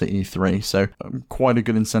happens at E3. So quite a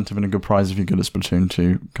good incentive and a good prize if you're good at Splatoon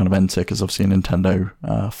to kind of enter, because obviously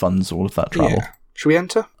Nintendo funds all of that travel. Yeah. Should we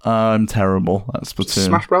enter? I'm terrible at Splatoon.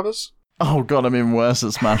 Smash Brothers? Oh god, I'm even worse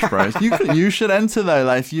at Smash Bros. You should enter though.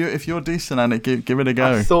 Like if you're decent at it, give it a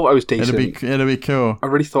go. I thought I was decent. It'll be cool. I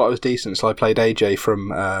really thought I was decent, so I played AJ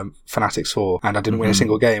from Fanatics 4, and I didn't win a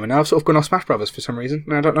single game. And now I've sort of gone off Smash Brothers for some reason,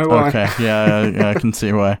 and I don't know why. Okay, yeah, I can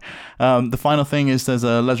see why. The final thing is there's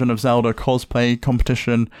a Legend of Zelda cosplay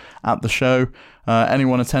competition at the show.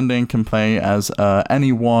 Anyone attending can play as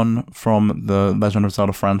anyone from the Legend of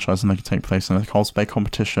Zelda franchise, and they can take place in a cosplay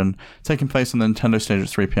competition taking place on the Nintendo stage at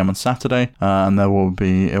 3 p.m. on Saturday. And it will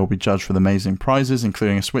be judged with amazing prizes,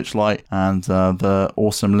 including a Switch Lite and the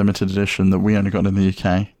awesome limited edition that we only got in the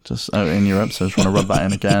UK, just in Europe. So I just want to rub that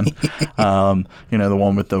in again. The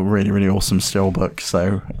one with the really, really awesome steelbook.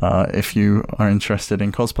 So if you are interested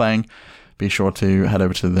in cosplaying, be sure to head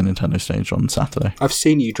over to the Nintendo stage on Saturday. I've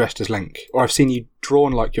seen you dressed as Link, or I've seen you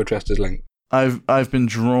drawn like you're dressed as Link. I've been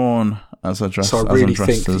drawn as I'm dressed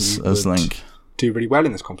as Link. Do really well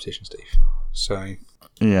in this competition, Steve. So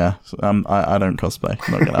yeah, I don't cosplay.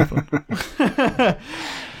 Not gonna happen.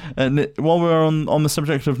 And while we're on the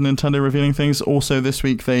subject of Nintendo revealing things, also this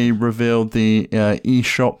week they revealed the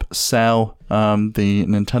eShop sale, the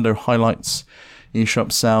Nintendo Highlights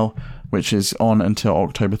eShop sale, which is on until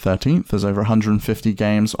October 13th. There's over 150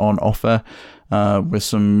 games on offer, with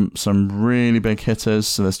some really big hitters.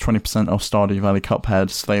 So there's 20% off Stardew Valley Cuphead,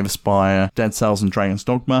 Slave Aspire, Dead Cells, and Dragon's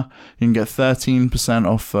Dogma. You can get 13%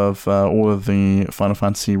 off of all of the Final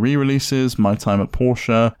Fantasy re-releases, My Time at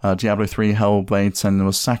Portia, Diablo 3, Hellblade,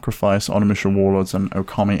 Senua's Sacrifice, Onimusha Warlords, and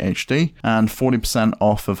Okami HD. And 40%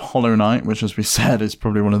 off of Hollow Knight, which, as we said, is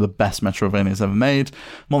probably one of the best Metroidvanias ever made,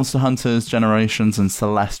 Monster Hunters, Generations, and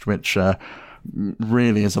Celeste, which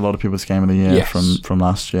really is a lot of people's game of the year from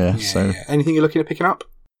last year. Anything you're looking at picking up?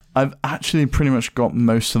 I've actually pretty much got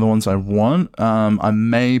most of the ones I want. I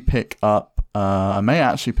may actually pick up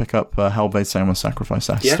Hellblade: Senua's Sacrifice.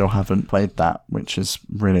 I still haven't played that, which is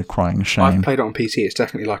really a crying shame. I've played it on PC. It's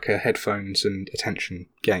definitely like a headphones and attention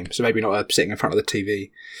game. So maybe not sitting in front of the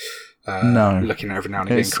TV. Looking every now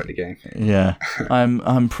and again kind of game. Yeah.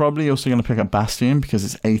 I'm probably also going to pick up Bastion because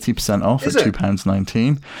it's 80% off at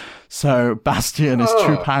 £2.19. So Bastion is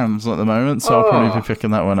 £2 at the moment, so I'll probably be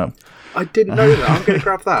picking that one up. I didn't know that. I'm going to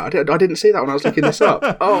grab that. I didn't see that when I was looking this up.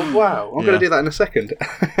 Oh, wow. I'm going to do that in a second.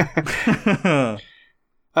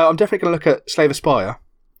 I'm definitely going to look at Slave Aspire,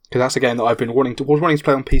 because that's a game that I've been wanting to play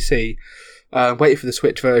on PC Waited for the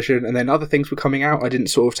Switch version, and then other things were coming out. I didn't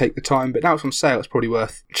sort of take the time, but now it's on sale. It's probably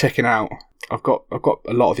worth checking out. I've got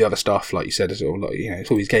a lot of the other stuff, like you said, it's all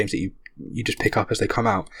these games that you just pick up as they come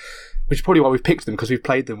out, which is probably why we've picked them, because we've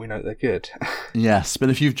played them. We know they're good. Yes, but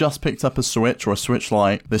if you've just picked up a Switch or a Switch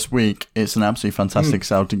Lite this week, it's an absolutely fantastic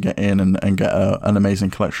sale to get in and get an amazing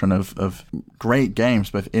collection of great games,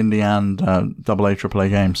 both indie and AA, AAA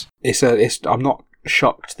games. I'm not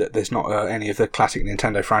shocked that there's not any of the classic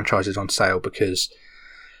Nintendo franchises on sale, because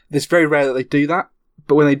it's very rare that they do that.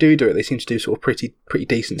 But when they do it, they seem to do sort of pretty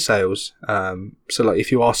decent sales. So like,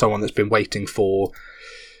 if you are someone that's been waiting for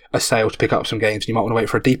a sale to pick up some games and you might want to wait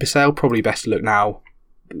for a deeper sale, probably best to look now.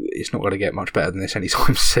 It's not going to get much better than this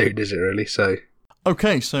anytime soon, is it really? So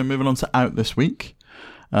okay, so moving on to out this week.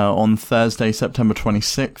 On Thursday, September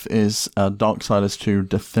 26th is Darksiders 2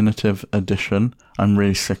 Definitive Edition. I'm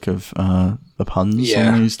really sick of the puns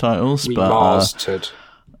on these titles. Remastered.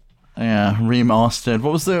 Yeah, remastered.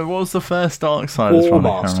 What was the first Darksiders one?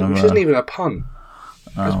 Warmastered, which isn't even a pun.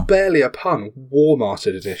 It's barely a pun.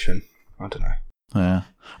 Warmastered edition. I don't know. Yeah.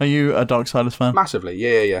 Are you a Darksiders fan? Massively,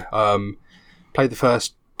 yeah. Played the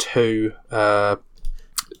first two.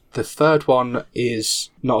 The third one is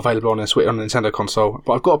not available on a Nintendo console,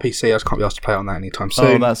 but I've got a PC. I just can't be asked to play on that anytime soon.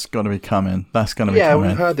 Oh, that's got to be coming. Yeah,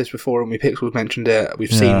 we've heard this before, and Pixels mentioned it.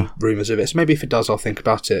 We've seen rumours of it, so maybe if it does, I'll think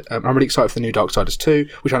about it. I'm really excited for the new Darksiders 2,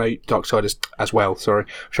 which I know Darksiders as well. Sorry,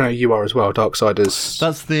 which I know you are as well. Darksiders.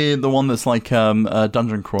 That's the one that's like a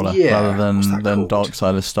dungeon crawler rather than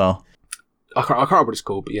Darksiders style. I can't remember what it's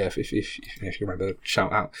called, but yeah, if you remember,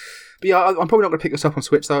 shout out. But yeah, I'm probably not going to pick this up on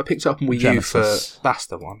Switch, though. I picked it up on Wii U for... That's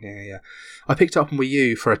the one, yeah. I picked it up on Wii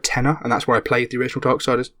U for $10, and that's where I played the original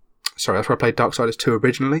Darksiders. Sorry, that's where I played Darksiders 2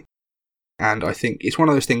 originally. And I think it's one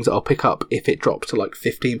of those things that I'll pick up if it drops to like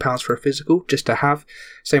 £15 for a physical, just to have.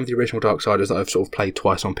 Same with the original Darksiders that I've sort of played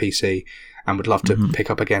twice on PC and would love to pick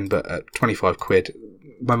up again, but at £25,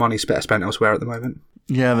 my money's better spent elsewhere at the moment.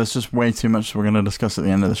 Yeah, there's just way too much we're going to discuss at the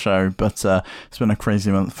end of the show, but it's been a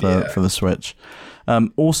crazy month for the Switch.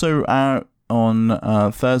 Also out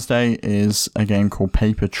on Thursday is a game called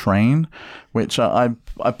Paper Train, which I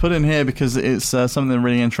put in here because it's something that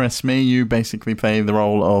really interests me. You basically play the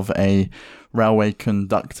role of a railway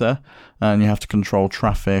conductor, and you have to control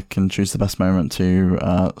traffic and choose the best moment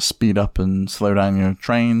to speed up and slow down your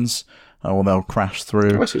trains, or they'll crash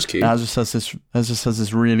through. Oh, that's cute. It just has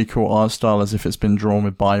this really cool art style, as if it's been drawn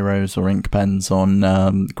with biros or ink pens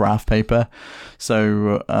on graph paper.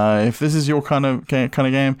 So if this is your kind of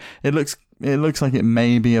game, it looks like it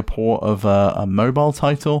may be a port of a mobile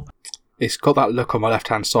title. It's got that look on my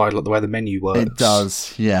left-hand side, like the way the menu works. It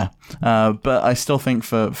does, yeah. But I still think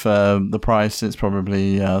for the price, it's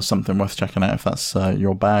probably something worth checking out if that's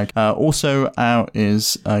your bag. Also out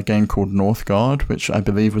is a game called Northgard, which I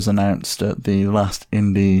believe was announced at the last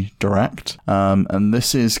Indie Direct. And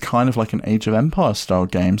this is kind of like an Age of Empires style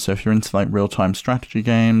game. So if you're into like real-time strategy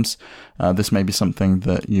games, this may be something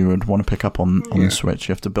that you would want to pick up on the Switch.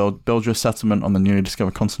 You have to build your settlement on the newly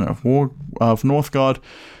discovered continent of Northgard,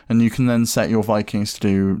 and you can then set your Vikings to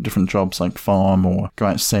do different jobs like farm or go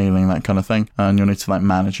out sailing, that kind of thing. And you'll need to like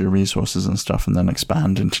manage your resources and stuff, and then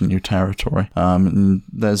expand into new territory. And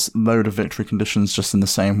there's a load of victory conditions, just in the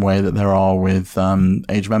same way that there are with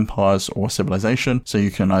Age of Empires or Civilization. So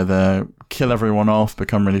you can either kill everyone off,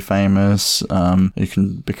 become really famous, you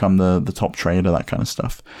can become the top trader, that kind of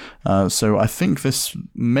stuff. So I think this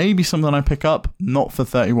may be something I pick up, not for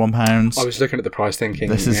 £31. I was looking at the price thinking,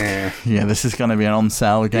 this is going to be an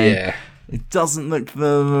on-sale game. Yeah. It doesn't look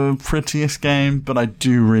the prettiest game, but I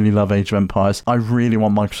do really love Age of Empires. I really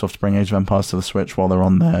want Microsoft to bring Age of Empires to the Switch while they're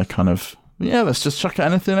on their kind of, let's just chuck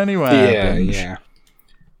anything anywhere. Yeah.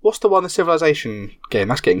 What's the one, the Civilization game?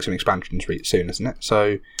 That's getting some expansions soon, isn't it?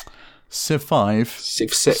 So Civ 5,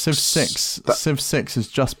 Civ 6, Civ 6 has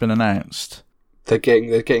just been announced. They're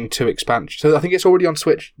getting 2 expansions. So I think it's already on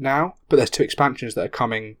Switch now, but there's 2 expansions that are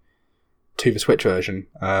coming to the Switch version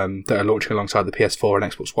that are launching alongside the PS4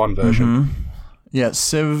 and Xbox One version. Mm-hmm. Yeah,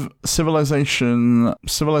 Civilization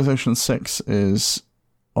 6 is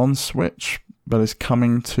on Switch, but is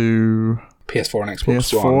coming to PS4 and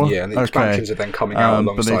Xbox One. Yeah, and the expansions are then coming out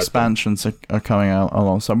alongside. But the expansions are coming out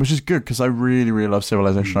alongside, which is good because I really, really love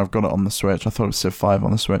Civilization. I've got it on the Switch. I thought it was Civ 5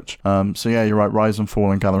 on the Switch. So yeah, you're right. Rise and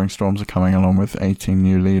Fall and Gathering Storms are coming along with 18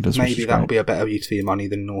 new leaders. Maybe that'll be a better use for your money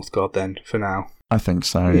than Northgard then, for now. I think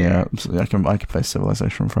so, yeah. I can play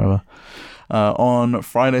Civilization forever. On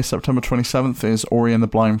Friday, September 27th is Ori and the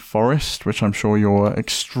Blind Forest, which I'm sure you're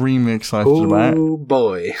extremely excited about. Oh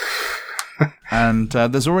boy. And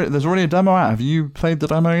there's already a demo out. Have you played the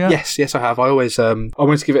demo yet? Yes, I have. I always I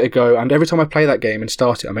wanted to give it a go, and every time I play that game and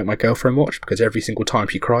start it, I make my girlfriend watch because every single time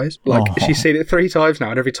she cries. Like she's seen it 3 times now,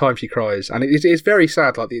 and every time she cries, and it's very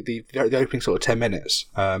sad. Like the opening sort of 10 minutes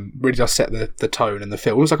really does set the tone and the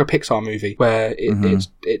feel. It was like a Pixar movie where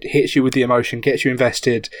it hits you with the emotion, gets you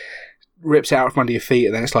invested, rips it out from under your feet,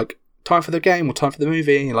 and then it's like time for the game or time for the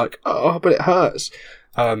movie, and you're like, oh, but it hurts.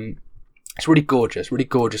 It's really gorgeous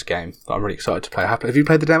game that I'm really excited to play. Have you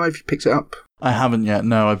played the demo? Have you picked it up? I haven't yet.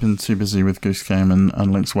 No, I've been too busy with Goose Game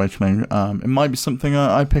and Link's Awakening. It might be something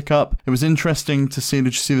I pick up. It was interesting to see.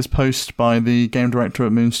 Did you see this post by the game director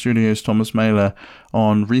at Moon Studios, Thomas Mailer,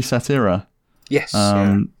 on Reset Era? Yes.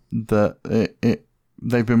 That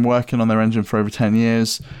they've been working on their engine for over 10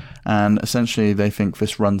 years, and essentially they think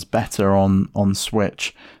this runs better on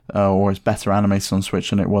Switch, or is better animated on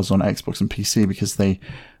Switch than it was on Xbox and PC, because they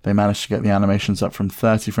managed to get the animations up from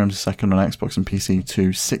 30 frames a second on Xbox and PC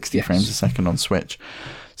to 60 frames a second on Switch.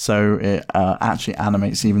 So it actually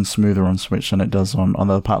animates even smoother on Switch than it does on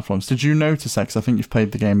other platforms. Did you notice that? Because I think you've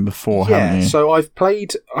played the game before, haven't you? So I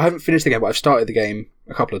haven't finished the game, but I've started the game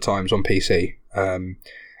a couple of times on PC.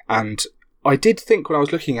 And I did think when I was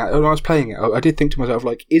playing it, I did think to myself,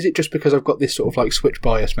 like, is it just because I've got this sort of like Switch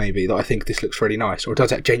bias maybe that I think this looks really nice, or does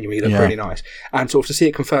that genuinely look really nice? And sort of to see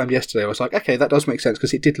it confirmed yesterday, I was like, okay, that does make sense,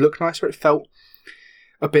 because it did look nicer. It felt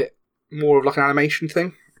a bit more of like an animation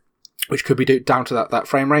thing, which could be down to that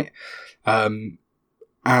frame rate. And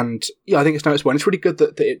yeah, I think it's noticeable. And it's really good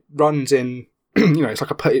that it runs in, it's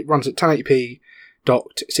like it runs at 1080p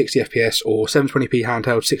docked 60 FPS or 720p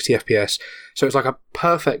handheld 60 FPS. So it's like a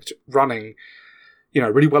perfect running,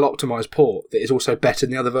 really well optimized port that is also better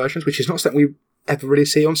than the other versions, which is not something we ever really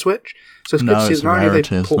see on Switch. So it's good to see that not only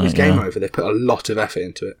they port this game over, they've put a lot of effort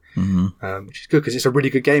into it, which is good because it's a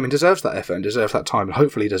really good game and deserves that effort and deserves that time, and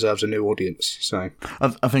hopefully deserves a new audience. So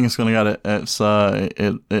I think it's going to get it. It's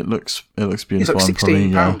it looks beautiful. It's like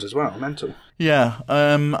 £16 as well. Mental. Yeah,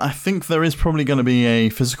 I think there is probably going to be a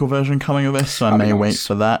physical version coming of this, so I may wait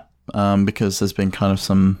for that, because there's been kind of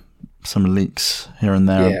some leaks here and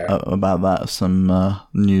there about that, some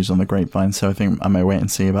news on the grapevine, so I think I may wait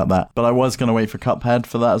and see about that. But I was going to wait for Cuphead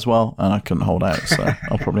for that as well, and I couldn't hold out, so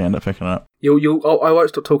I'll probably end up picking it up. I won't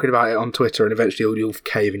stop talking about it on Twitter, and eventually you'll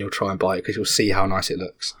cave and you'll try and buy it because you'll see how nice it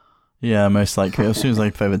looks. Yeah, most likely. As soon as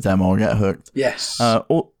I play the demo, I'll get hooked. Yes.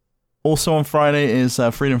 Also on Friday is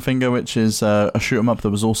Freedom Finger, which is a shoot-'em-up that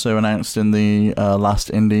was also announced in the last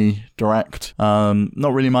Indie Direct.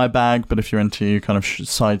 Not really my bag, but if you're into kind of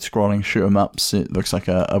side-scrolling shoot-'em-ups, it looks like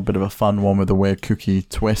a bit of a fun one with a weird kooky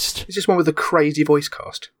twist. Is this one with a crazy voice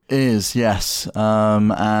cast? Is, yes.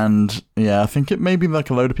 And yeah, I think it may be like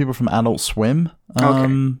a load of people from Adult Swim.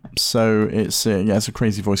 So it's a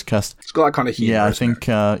crazy voice cast. It's got that kind of humor. Yeah, I think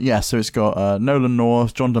so it's got Nolan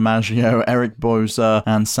North, John DiMaggio, Eric Boza,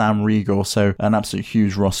 and Sam Riegel. So an absolute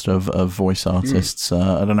huge roster of voice artists.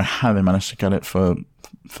 I don't know how they managed to get it for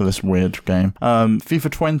this weird game. FIFA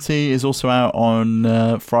 20 is also out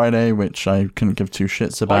on Friday, which I couldn't give two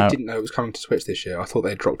shits about. I didn't know it was coming to Switch this year. I thought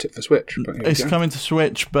they dropped it for Switch. It's coming to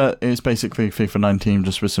Switch, but it's basically FIFA 19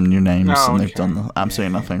 just with some new names, and they've done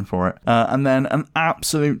absolutely nothing for it. And then an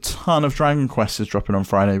absolute ton of Dragon Quest is dropping on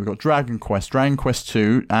Friday. We've got Dragon Quest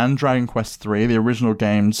 2, and Dragon Quest 3. The original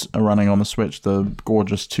games are running on the Switch, the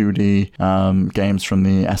gorgeous 2D games from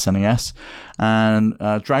the SNES. And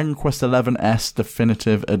Dragon Quest 11S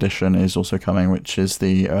Definitive Edition is also coming, which is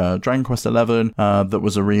the Dragon Quest 11 that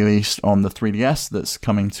was released on the 3DS that's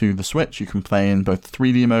coming to the Switch. You can play in both the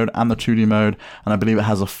 3D mode and the 2D mode, and I believe it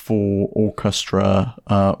has a full orchestrated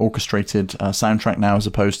soundtrack now, as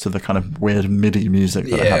opposed to the kind of weird MIDI music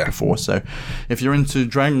that I had before. So if you're into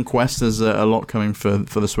Dragon Quest, there's a lot coming for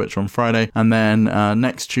the Switch on Friday. And then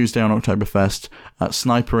next Tuesday on Oktoberfest,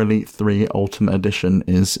 Sniper Elite 3 Ultimate Edition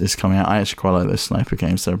is coming out. I actually quite like those sniper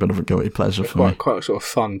games. They're a bit of a guilty pleasure for me. Quite sort of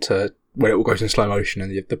fun to when it all goes in slow motion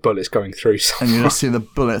and the bullets going through someone. And you just see the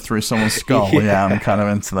bullet through someone's skull. Yeah, I'm kind of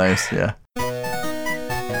into those, yeah.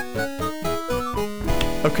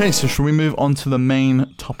 Okay, so shall we move on to the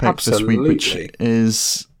main topic this week,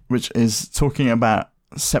 which is talking about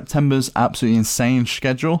September's absolutely insane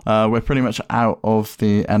schedule. We're pretty much out of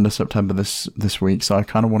the end of September this week, so I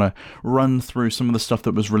kind of want to run through some of the stuff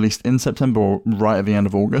that was released in September or right at the end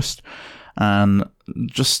of August, and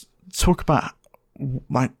just talk about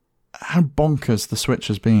like how bonkers the Switch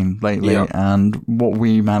has been lately, and what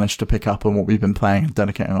we managed to pick up and what we've been playing and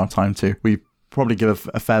dedicating our time to. We probably give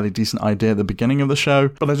a fairly decent idea at the beginning of the show,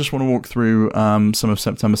 but I just want to walk through some of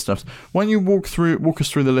September stuff. Why don't you walk us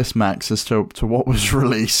through the list, Max, as to what was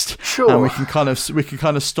released? Sure. And we can kind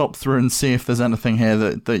of stop through and see if there's anything here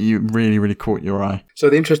that you really, really caught your eye. So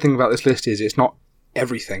the interesting thing about this list is it's not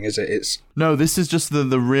everything, is it? No, this is just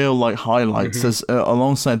the real like highlights. Mm-hmm. There's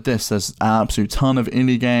alongside this, there's an absolute ton of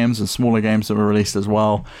indie games and smaller games that were released as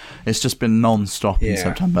well. It's just been non-stop in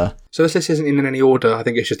September. So this list isn't in any order. I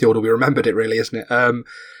think it's just the order we remembered it, really, isn't it?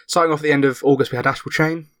 Starting off at the end of August, we had Astral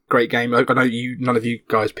Chain. Great game. I know none of you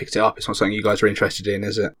guys picked it up. It's not something you guys are interested in,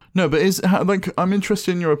 is it? No, but I'm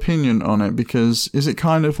interested in your opinion on it, because is it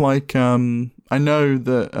kind of like I know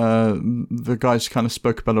that the guys kind of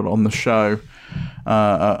spoke about it on the show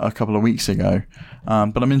a couple of weeks ago,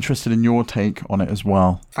 but I'm interested in your take on it as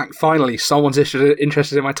well. Finally, someone's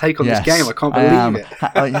interested in my take on this game. I can't believe it.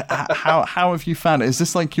 How have you found it? Is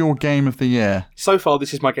this like your game of the year? So far,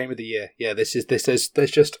 this is my game of the year. Yeah,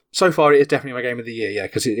 so far it is definitely my game of the year. Yeah,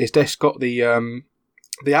 because it's just got the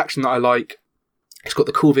action that I like. It's got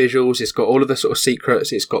the cool visuals. It's got all of the sort of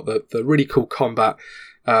secrets. It's got the really cool combat.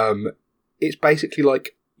 It's basically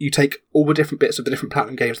like you take all the different bits of the different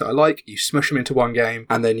Platinum games that I like, you smush them into one game,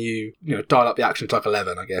 and then you dial up the action to like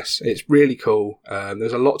 11, I guess. It's really cool.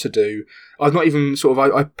 There's a lot to do. I've not even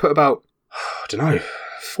I put about,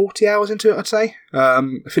 40 hours into it, I'd say. I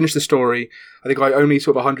finished the story. I think I only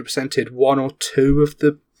sort of 100%ed 1 or 2 of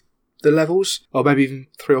the levels, or maybe even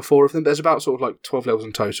 3 or 4 of them. There's about sort of like 12 levels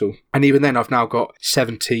in total. And even then, I've now got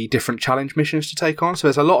 70 different challenge missions to take on. So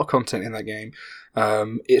there's a lot of content in that game.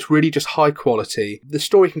 It's really just high quality. The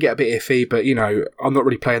story can get a bit iffy, but I'm not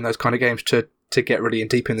really playing those kind of games to get really in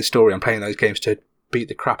deep in the story. I'm playing those games to beat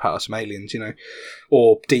the crap out of some aliens,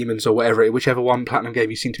 or demons or whichever one Platinum game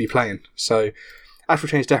you seem to be playing. So Astral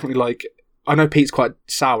Chain is definitely like, I know Pete's quite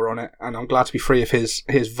sour on it, and I'm glad to be free of his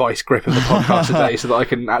vice grip of the podcast today so that I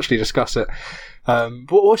can actually discuss it. But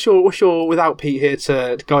what's your without Pete here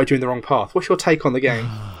to guide you in the wrong path, what's your take on the game?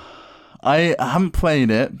 I haven't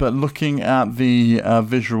played it, but looking at the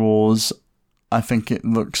visuals, I think it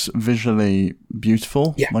looks visually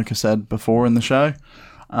beautiful, like I said before in the show.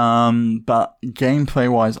 But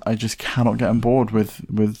gameplay-wise, I just cannot get on board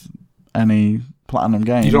with any Platinum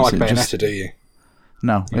games. You don't like Bayonetta, do you?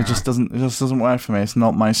 No, it just doesn't work for me. It's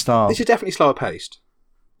not my style. This is definitely slower paced.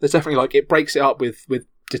 There's definitely it breaks it up with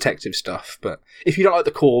detective stuff, but if you don't like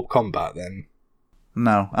the core combat, then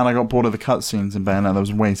no. And I got bored of the cutscenes in Bayonetta. There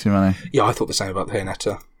was way too many. Yeah, I thought the same about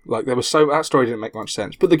Bayonetta. That story didn't make much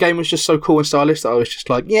sense, but the game was just so cool and stylish that I was just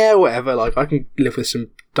like, yeah, whatever. I can live with some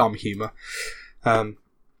dumb humour.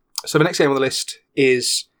 So the next game on the list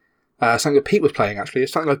is something that Pete was playing. Actually,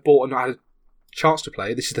 it's something I bought and not had a chance to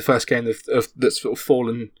play. This is the first game that's sort of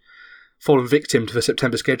fallen victim to the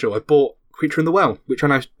September schedule. I bought Creature in the Well, which I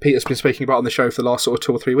know Peter's been speaking about on the show for the last sort of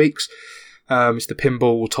 2 or 3 weeks. It's the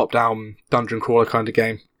pinball top-down dungeon crawler kind of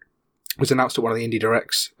game. It was announced at one of the indie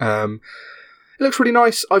directs. It looks really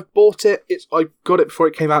nice. I've bought it. I got it before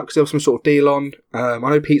it came out because there was some sort of deal on. I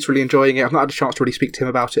know Pete's really enjoying it. I've not had a chance to really speak to him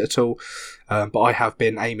about it at all, but I have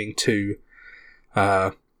been aiming to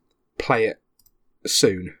play it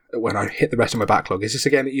soon when I hit the rest of my backlog. Is this a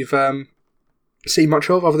game that you've seen much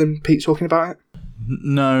of other than Pete talking about it?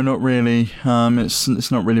 No, not really.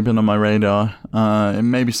 It's not really been on my radar. It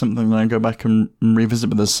may be something that I go back and revisit,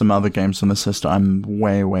 but there's some other games on this list I'm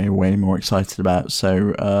way, way, way more excited about.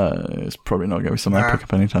 So it's probably not going to be something I pick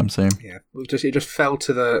up anytime soon. Yeah, it just fell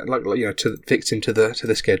to the victim to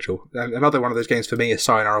the schedule. Another one of those games for me is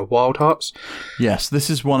Sayonara Wild Hearts. Yes,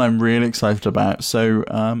 this is one I'm really excited about. So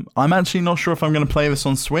I'm actually not sure if I'm going to play this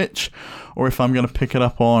on Switch or if I'm going to pick it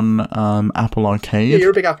up on Apple Arcade. Yeah,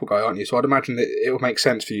 you're a big Apple guy, aren't you? So I'd imagine that it would make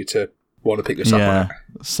sense for you to want to pick this up on it.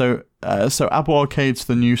 So Apple Arcade's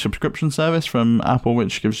the new subscription service from Apple,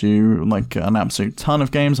 which gives you like an absolute ton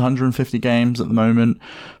of games, 150 games at the moment,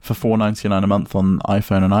 for $4.99 a month on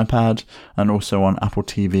iPhone and iPad, and also on Apple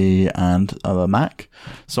TV and Mac.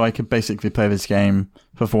 So I could basically play this game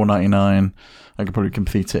for $4.99. I could probably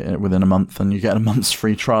complete it within a month, and you get a month's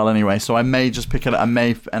free trial anyway. So I may just pick it up. I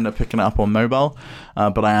may end up picking it up on mobile,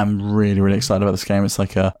 but I am really, really excited about this game. It's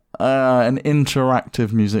like an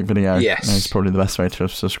interactive music video. Yes. It's probably the best way to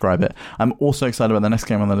describe it. I'm also excited about the next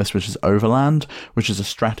game on the list, which is Overland, which is a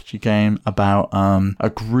strategy game about a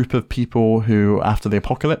group of people who, after the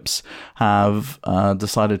apocalypse, have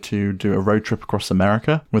decided to do a road trip across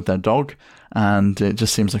America with their dog. and it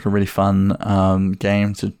just seems like a really fun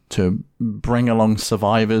game to bring along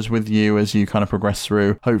survivors with you as you kind of progress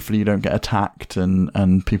through. Hopefully you don't get attacked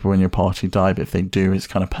and people in your party die, but if they do, it's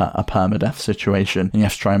kind of a permadeath situation, and you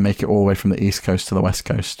have to try and make it all the way from the east coast to the west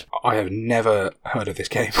coast. I have never heard of this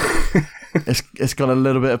game. It's got a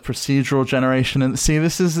little bit of procedural generation, and see,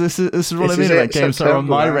 this is what I mean about games that are on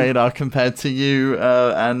my radar compared to you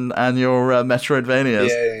and your Metroidvanias.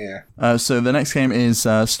 Yeah. So the next game is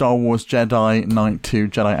Star Wars Jedi Knight 2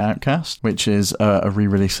 Jedi Outcast, which is a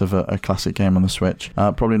re-release of a classic game on the Switch.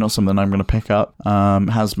 Probably not something I'm going to pick up.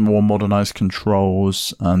 Has more modernized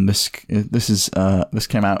controls, and this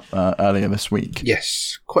came out earlier this week.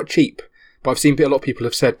 Yes, quite cheap, but I've seen a lot of people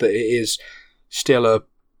have said that it is still a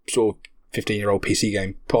sort of 15-year-old PC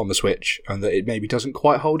game put on the Switch, and that it maybe doesn't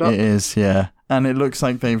quite hold up. It is, yeah. And it looks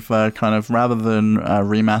like they've kind of, rather than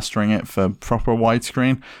remastering it for proper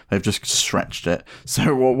widescreen, they've just stretched it.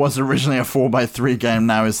 So what was originally a 4x3 game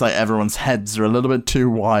now is like everyone's heads are a little bit too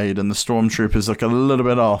wide and the stormtroopers look a little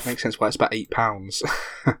bit off. Makes sense why it's about £8.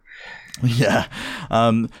 Yeah.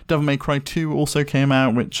 Devil May Cry 2 also came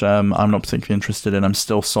out, which I'm not particularly interested in. I'm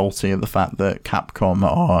still salty at the fact that Capcom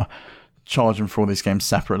are charging for all these games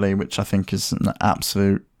separately, which I think is an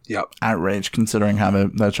absolute outrage considering how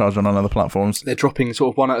they're charging on other platforms. They're dropping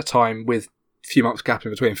sort of one at a time with a few months gap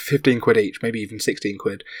in between, 15 quid each, maybe even 16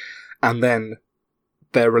 quid. And then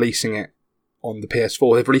they're releasing it on the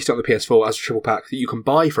PS4. They've released it on the PS4 as a triple pack that you can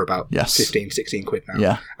buy for about 15, 16 quid now.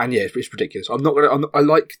 Yeah. And yeah, it's ridiculous. I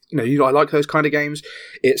like those kind of games.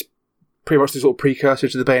 It's pretty much the sort of precursor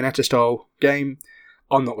to the Bayonetta style game.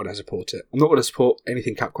 I'm not going to support it. I'm not going to support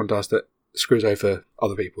anything Capcom does that screws over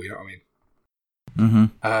other people, you know what I mean?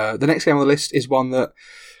 Mm-hmm. The next game on the list is one that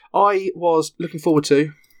I was looking forward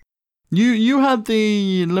to. You had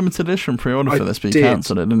the limited edition pre-order for this, but you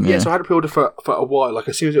cancelled it, didn't you? Yeah, so I had a pre-order for a while. Like,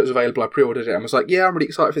 as soon as it was available, I pre-ordered it and was like, yeah, I'm really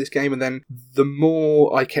excited for this game. And then the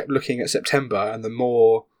more I kept looking at September and the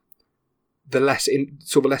less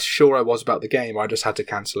sure I was about the game, I just had to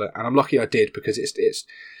cancel it. And I'm lucky I did, because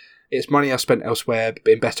it's money I spent elsewhere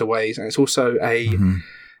in better ways, and it's also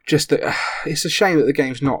just that it's a shame that the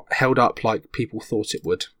game's not held up like people thought it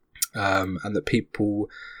would, and that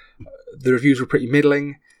the reviews were pretty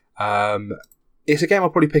middling. It's a game I'll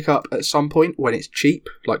probably pick up at some point when it's cheap,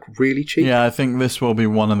 like really cheap. Yeah, I think this will be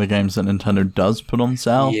one of the games that Nintendo does put on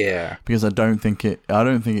sale. Yeah, because I don't think it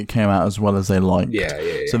came out as well as they liked.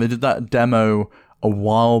 Yeah. So they did that demo a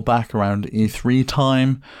while back around E3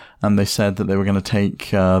 time, and they said that they were going to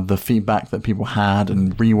take the feedback that people had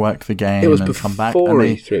and rework the game and come back. It was before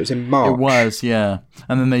E3. It was in March. It was, yeah.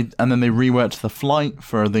 And then they reworked the flight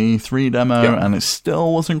for the E3 demo, and it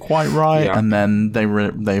still wasn't quite right. Yeah. And then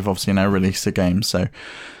they've obviously now released the game, so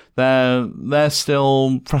they're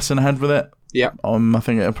still pressing ahead with it. Yeah. I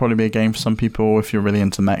think it'll probably be a game for some people if you're really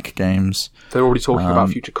into mech games. They're already talking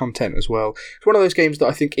about future content as well. It's one of those games that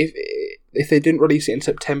I think if they didn't release it in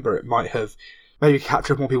September, it might have maybe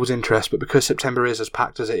captured more people's interest, but because September is as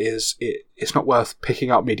packed as it is, it's not worth picking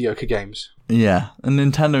up mediocre games. Yeah, and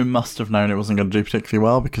Nintendo must have known it wasn't going to do particularly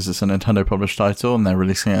well, because it's a Nintendo published title and they're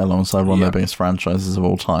releasing it alongside one of their biggest franchises of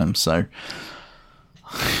all time, so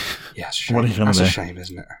yeah, it's a shame. What are you going to do? That's a shame,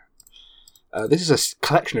 isn't it? This is a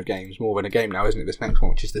collection of games more than a game now, isn't it? This next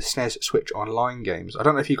one, which is the SNES Switch Online games. I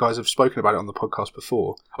don't know if you guys have spoken about it on the podcast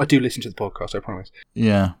before. I do listen to the podcast, I promise.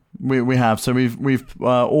 Yeah, we have. So we've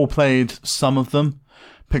all played some of them.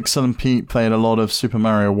 Pixel and Pete played a lot of Super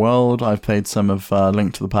Mario World. I've played some of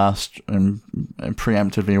Link to the Past and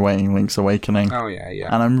preemptively awaiting Link's Awakening. Oh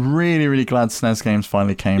yeah. And I'm really, really glad SNES games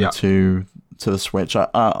finally came to the Switch.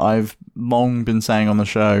 I've long been saying on the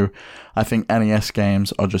show, I think NES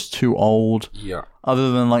games are just too old. Yeah.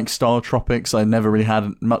 Other than like Star Tropics, I never really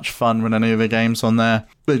had much fun with any of the games on there.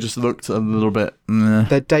 They just looked a little bit...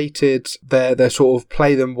 They're dated. They're sort of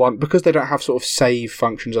play them one... Because they don't have sort of save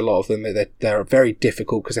functions, a lot of them, they're very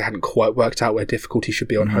difficult because they hadn't quite worked out where difficulty should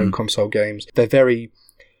be on home console games. They're very...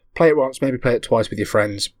 Play it once, maybe play it twice with your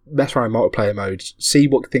friends, mess around in multiplayer modes, see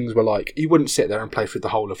what things were like. You wouldn't sit there and play through the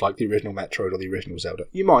whole of like the original Metroid or the original Zelda.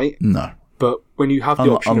 You might. No. But when you have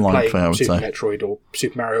the option of playing Super Metroid or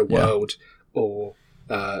Super Mario World or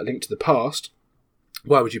Link to the Past,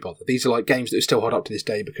 why would you bother? These are like games that still hold up to this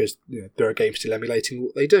day because there are games still emulating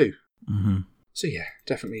what they do. Mm-hmm. So yeah,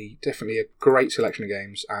 definitely a great selection of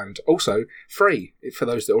games, and also free for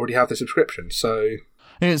those that already have the subscription. So...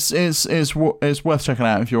 It's worth checking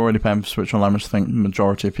out if you're already paying for Switch Online, which I think the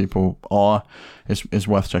majority of people are. It's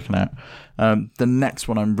worth checking out. The next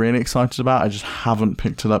one I'm really excited about, I just haven't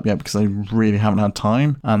picked it up yet because I really haven't had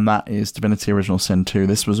time, and that is Divinity Original Sin 2.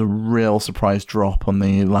 This was a real surprise drop on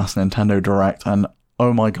the last Nintendo Direct, and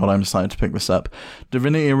oh my god, I'm excited to pick this up.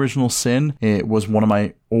 Divinity Original Sin, it was one of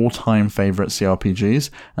my all-time favourite CRPGs,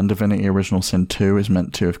 and Divinity Original Sin 2 is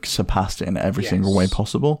meant to have surpassed it in every single way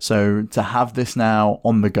possible. So to have this now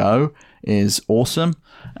on the go is awesome,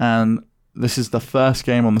 and this is the first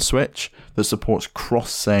game on the Switch that supports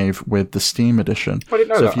cross-save with the Steam edition. I didn't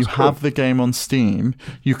know so that. if you have the game on Steam,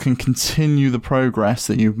 you can continue the progress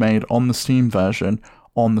that you've made on the Steam version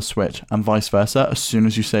on the Switch, and vice versa. As soon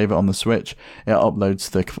as you save it on the Switch, it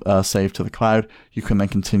uploads the save to the cloud. You can then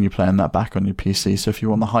continue playing that back on your PC. So if you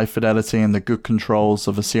want the high fidelity and the good controls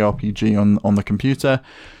of a CRPG on the computer,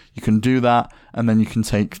 you can do that, and then you can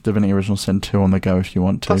take Divinity Original Sin 2 on the go if you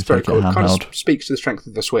want to. That's very cool. It handheld. kind of speaks to the strength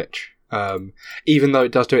of the Switch. Even though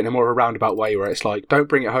it does do it in a more of a roundabout way, where it's like, don't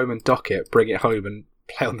bring it home and dock it, bring it home and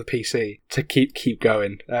play on the PC to keep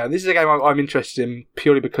going. This is a game I'm interested in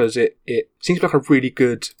purely because it seems like a really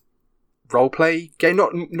good role-play game,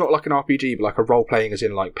 not like an RPG, but like a role-playing as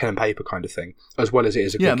in like pen and paper kind of thing, as well as it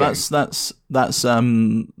is a good game. That's what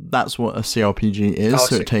a CRPG is.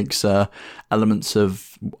 So it takes elements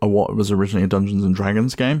of what was originally a Dungeons and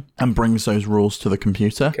Dragons game and brings those rules to the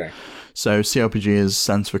computer. Okay. So CRPG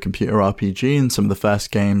stands for Computer RPG, and some of the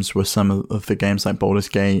first games were some of the games like Baldur's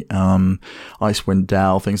Gate, Icewind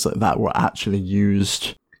Dale, things like that were actually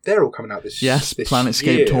used. They're all coming out this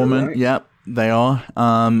Planetscape year, Torment, right? Yep, they are.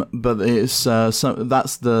 But it's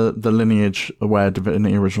that's the lineage where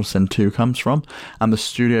Divinity Original Sin 2 comes from, and the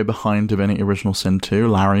studio behind Divinity Original Sin 2,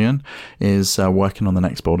 Larian, is working on the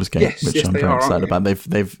next Baldur's Gate, which I'm very excited about.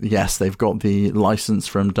 They've got the license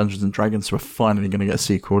from Dungeons and Dragons, so we're finally going to get a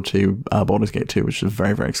sequel to Baldur's Gate 2, which is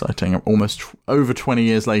very, very exciting. Almost over 20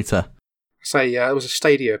 years later. It was a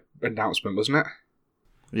Stadia announcement, wasn't it?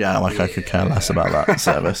 Yeah, I could care less about that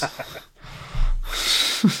service.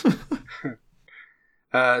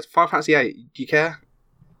 Final Fantasy VIII, do you care?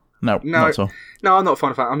 No, not at all. No, I'm not a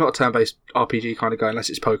Final Fantasy. I'm not a turn-based RPG kind of guy unless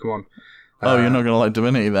it's Pokemon. You're not going to like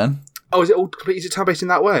Divinity then? Oh, is it all completely? Is it turn-based in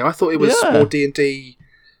that way? I thought it was more D&D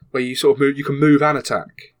where you sort of move. You can move and attack.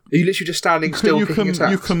 Are you literally just standing still picking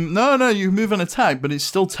attacks? You move and attack, but it's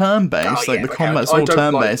still turn-based. The combat's all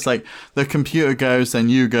turn-based. Like, the computer goes, then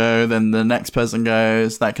you go, then the next person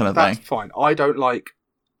goes, that kind of thing. That's fine. I don't like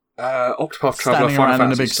Octopath Traveler standing around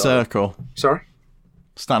in a big circle. Sorry?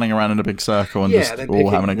 Standing around in a big circle and just all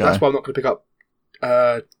having a go. That's why I'm not going to pick up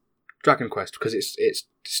Dragon Quest, because it's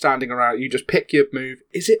standing around. You just pick your move.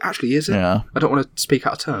 Is it? Yeah. I don't want to speak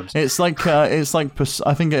out of terms. It's like I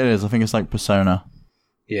think it is. I think it's like Persona.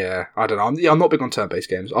 Yeah, I don't know. I'm not big on turn-based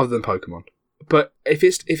games other than Pokemon. But if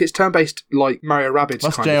it's turn-based like Mario Rabbids,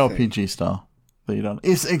 that's kind JRPG of thing, style that you don't.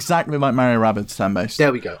 It's exactly like Mario Rabbids turn-based.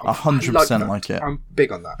 There we go. 100% like it. I'm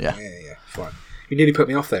big on that. Yeah, fine. You nearly put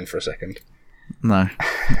me off then for a second. No,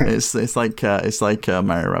 it's like Mario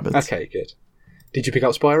Rabbids. Okay, good. Did you pick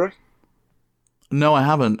up Spyro? No, I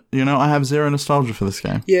haven't. I have zero nostalgia for this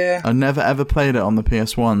game. Yeah. I never ever played it on the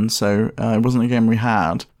PS1, so it wasn't a game we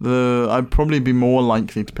had. I'd probably be more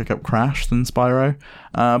likely to pick up Crash than Spyro,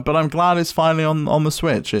 but I'm glad it's finally on the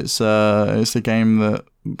Switch. It's a game that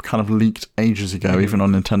kind of leaked ages ago, even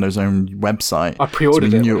on Nintendo's own website. I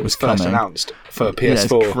pre-ordered so it knew when it was first announced for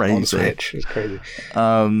PS4 on Switch. It's crazy.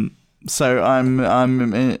 So I'm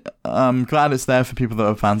glad it's there for people that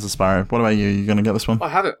are fans of Spyro. What about you? You going to get this one? I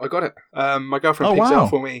have it. I got it. My girlfriend picked it up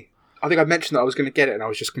for me. I think I mentioned that I was going to get it, and I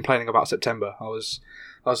was just complaining about September. I was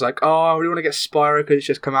like, I really want to get Spyro because it's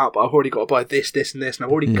just come out, but I've already got to buy this, and this, and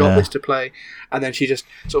I've already got this to play. And then she just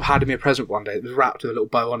sort of handed me a present one day. It was wrapped with a little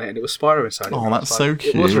bow on it, and it was Spyro inside it. Oh, that's so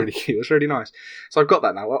cute. It was really cute. It was really nice. So I've got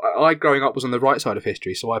that now. I growing up was on the right side of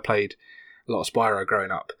history, so I played a lot of Spyro growing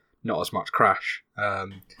up, not as much Crash.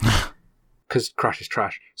 Because Crash is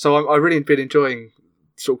trash. So I've really been enjoying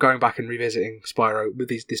sort of going back and revisiting Spyro with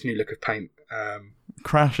this new look of paint.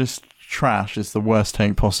 Crash is trash is the worst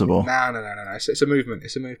take possible. No. It's a movement.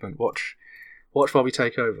 Watch while we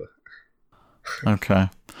take over. Okay.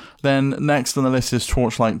 Then next on the list is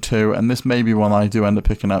Torchlight 2, and this may be one I do end up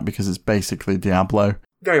picking up because it's basically Diablo.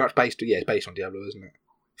 Very much based on Diablo, isn't it?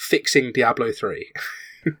 Fixing Diablo 3.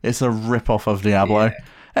 It's a rip-off of Diablo. Yeah.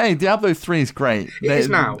 Hey, Diablo 3 is great. It is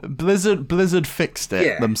now. Blizzard fixed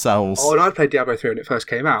it themselves. Oh, and I played Diablo 3 when it first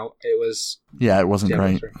came out. It was... Yeah, it wasn't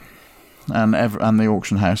Diablo great. 3. And the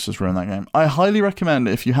auction house just ruined that game. I highly recommend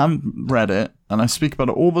it if you haven't read it, and I speak about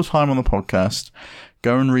it all the time on the podcast,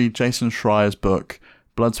 go and read Jason Schreier's book,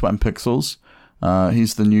 Blood, Sweat and Pixels.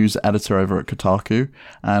 He's the news editor over at Kotaku,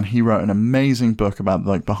 and he wrote an amazing book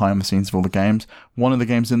about behind the scenes of all the games. One of the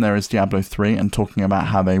games in there is Diablo 3, and talking about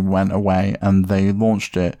how they went away and they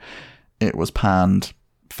launched it. It was panned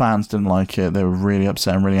fans didn't like it. They were really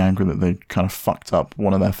upset and really angry that they kind of fucked up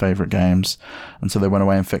one of their favourite games. And so they went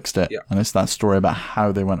away and fixed it. Yeah. And it's that story about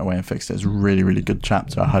how they went away and fixed it. It's a really, really good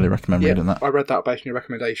chapter. I highly recommend reading that. I read that based on your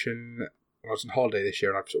recommendation when I was on holiday this year,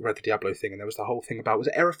 and I sort of read the Diablo thing, and there was the whole thing about, was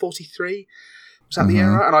it Era 43? Was that the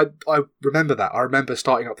era? And I remember that. I remember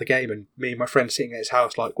starting up the game and me and my friend sitting at his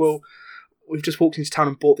house like, well, we've just walked into town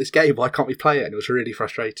and bought this game. Why can't we play it? And it was really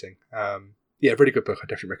frustrating. Really good book. I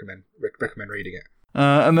definitely recommend reading it.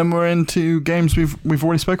 And then we're into games we've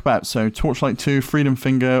already spoke about. So Torchlight 2, Freedom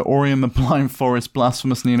Finger, Ori and the Blind Forest,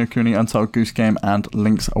 Blasphemous, Ni no Kuni, Untitled Goose Game, and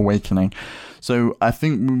Link's Awakening. So I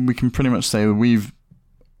think we can pretty much say that we've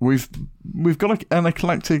got an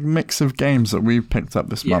eclectic mix of games that we've picked up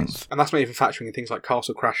this month. And that's not even factoring in things like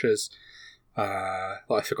Castle Crashers, that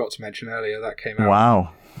I forgot to mention earlier. That came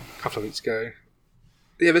out a couple of weeks ago.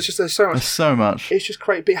 Yeah, there's so much. There's so much. It's just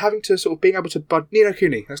great. But having to sort of being able to bud Ni no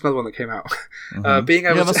Kuni, that's another one that came out. Being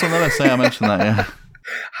able that's another say I mentioned that, yeah.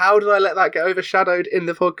 How did I let that get overshadowed in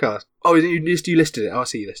the podcast? Oh, you listed it. Oh, I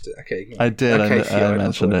see you listed it. Okay. I did. Okay, I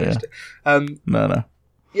mentioned it, yeah. No.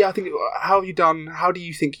 Yeah, I think, how do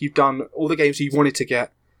you think you've done all the games you wanted to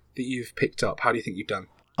get that you've picked up? How do you think you've done?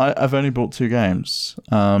 I've only bought 2 games.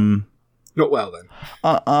 Not well, then.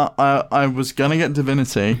 I was going to get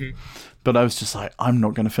Divinity, but I was just like, I'm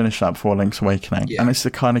not going to finish that before Link's Awakening. Yeah. And it's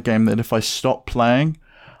the kind of game that if I stop playing,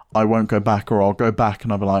 I won't go back, or I'll go back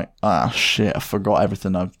and I'll be like, shit, I forgot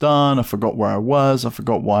everything I've done. I forgot where I was. I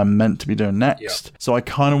forgot what I'm meant to be doing next. Yeah. So I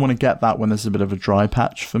kind of want to get that when there's a bit of a dry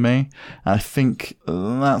patch for me. And I think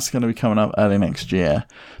that's going to be coming up early next year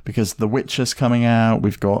because The Witcher's coming out.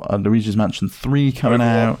 We've got Luigi's Mansion 3 coming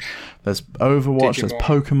out. There's Overwatch. Digimon. There's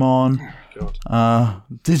Pokemon. Oh, God.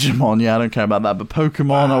 Digimon, yeah, I don't care about that. But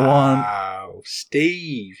Pokemon I want.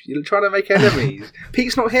 Steve, you're trying to make enemies.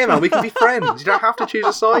 Pete's not here, man. We can be friends. You don't have to choose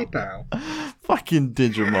a side now. Fucking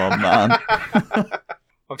Digimon, man.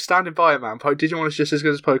 I'm standing by it, man. Digimon is just as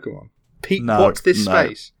good as Pokemon. Pete, what's this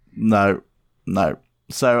space? No.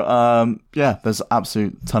 So, there's an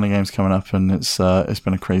absolute ton of games coming up, and it's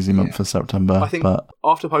been a crazy month for September. I think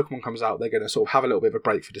after Pokemon comes out, they're going to sort of have a little bit of a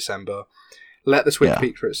break for December, let the Switch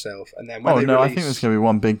speak for itself, and then when I think there's going to be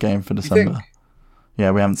one big game for December.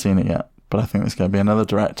 Yeah, we haven't seen it yet. But I think there's going to be another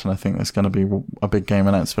Direct, and I think there's going to be a big game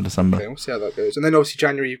announced for December. Okay, we'll see how that goes. And then obviously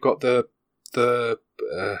January, you've got the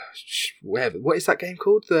what is that game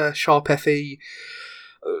called? The Sharp FE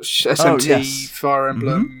SMT Fire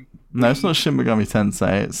Emblem. No, it's not Shin Megami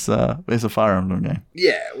Tensei. It's a Fire Emblem game.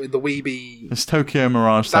 Yeah, with the Weeby. It's Tokyo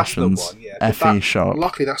Mirage Sessions. That's the one. Yeah, FE Sharp.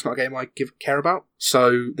 Luckily, that's not a game I care about.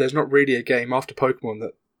 So there's not really a game after Pokemon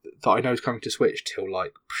that I know is coming to Switch till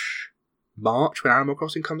like March when Animal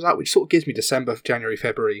Crossing comes out, which sort of gives me December, January,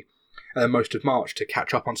 February, and then most of March to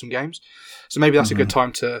catch up on some games. So maybe that's a good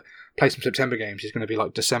time to play some September games. It's going to be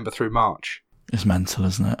like December through March. It's mental,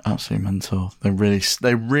 isn't it? Absolutely mental. They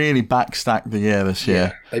really backstacked the year this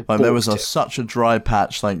year. Yeah, there was such a dry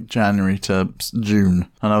patch like January to June,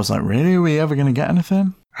 and I was like, really? Are we ever going to get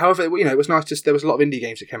anything? However, it was nice. There was a lot of indie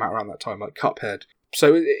games that came out around that time, like Cuphead.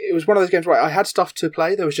 So it was one of those games where I had stuff to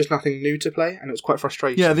play. There was just nothing new to play, and it was quite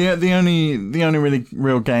frustrating. Yeah, the only really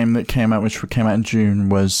real game that came out, which came out in June,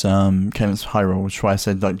 was Cadence Hyrule, which is why I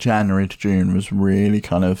said like January to June was really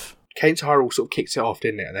kind of. Cadence Hyrule sort of kicked it off,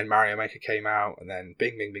 didn't it? And then Mario Maker came out, and then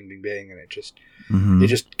Bing, Bing, Bing, Bing, Bing, and it just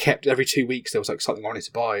kept every 2 weeks there was like something I wanted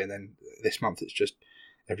to buy, and then this month it's just.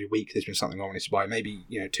 Every week there's been something I wanted to buy, maybe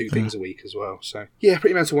 2 things a week as well. So yeah,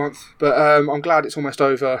 pretty mental month. But I'm glad it's almost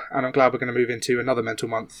over, and I'm glad we're going to move into another mental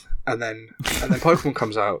month, and then Pokemon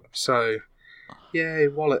comes out. So yay,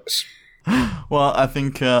 wallets. Well, I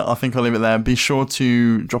think I'll leave it there. Be sure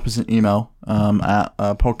to drop us an email at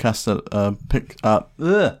podcast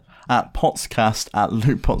at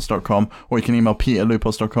potscast@lootpots.com, or you can email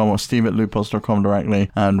pete@lootpots.com or steve@lootpots.com directly,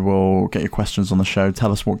 and we'll get your questions on the show.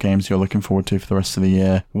 Tell us what games you're looking forward to for the rest of the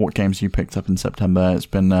year, what games you picked up in September. It's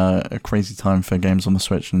been a crazy time for games on the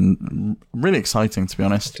Switch, and really exciting, to be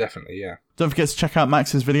honest. Definitely, yeah. Don't forget to check out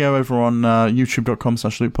Max's video over on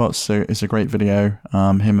youtube.com/lootpots. So it's a great video.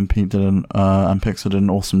 Him and Pete and Pixel did an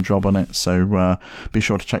awesome job on it. So be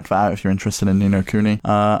sure to check that out if you're interested in Ni no Kuni.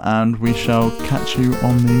 And we shall catch you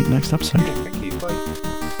on the next episode. Thank you. Bye.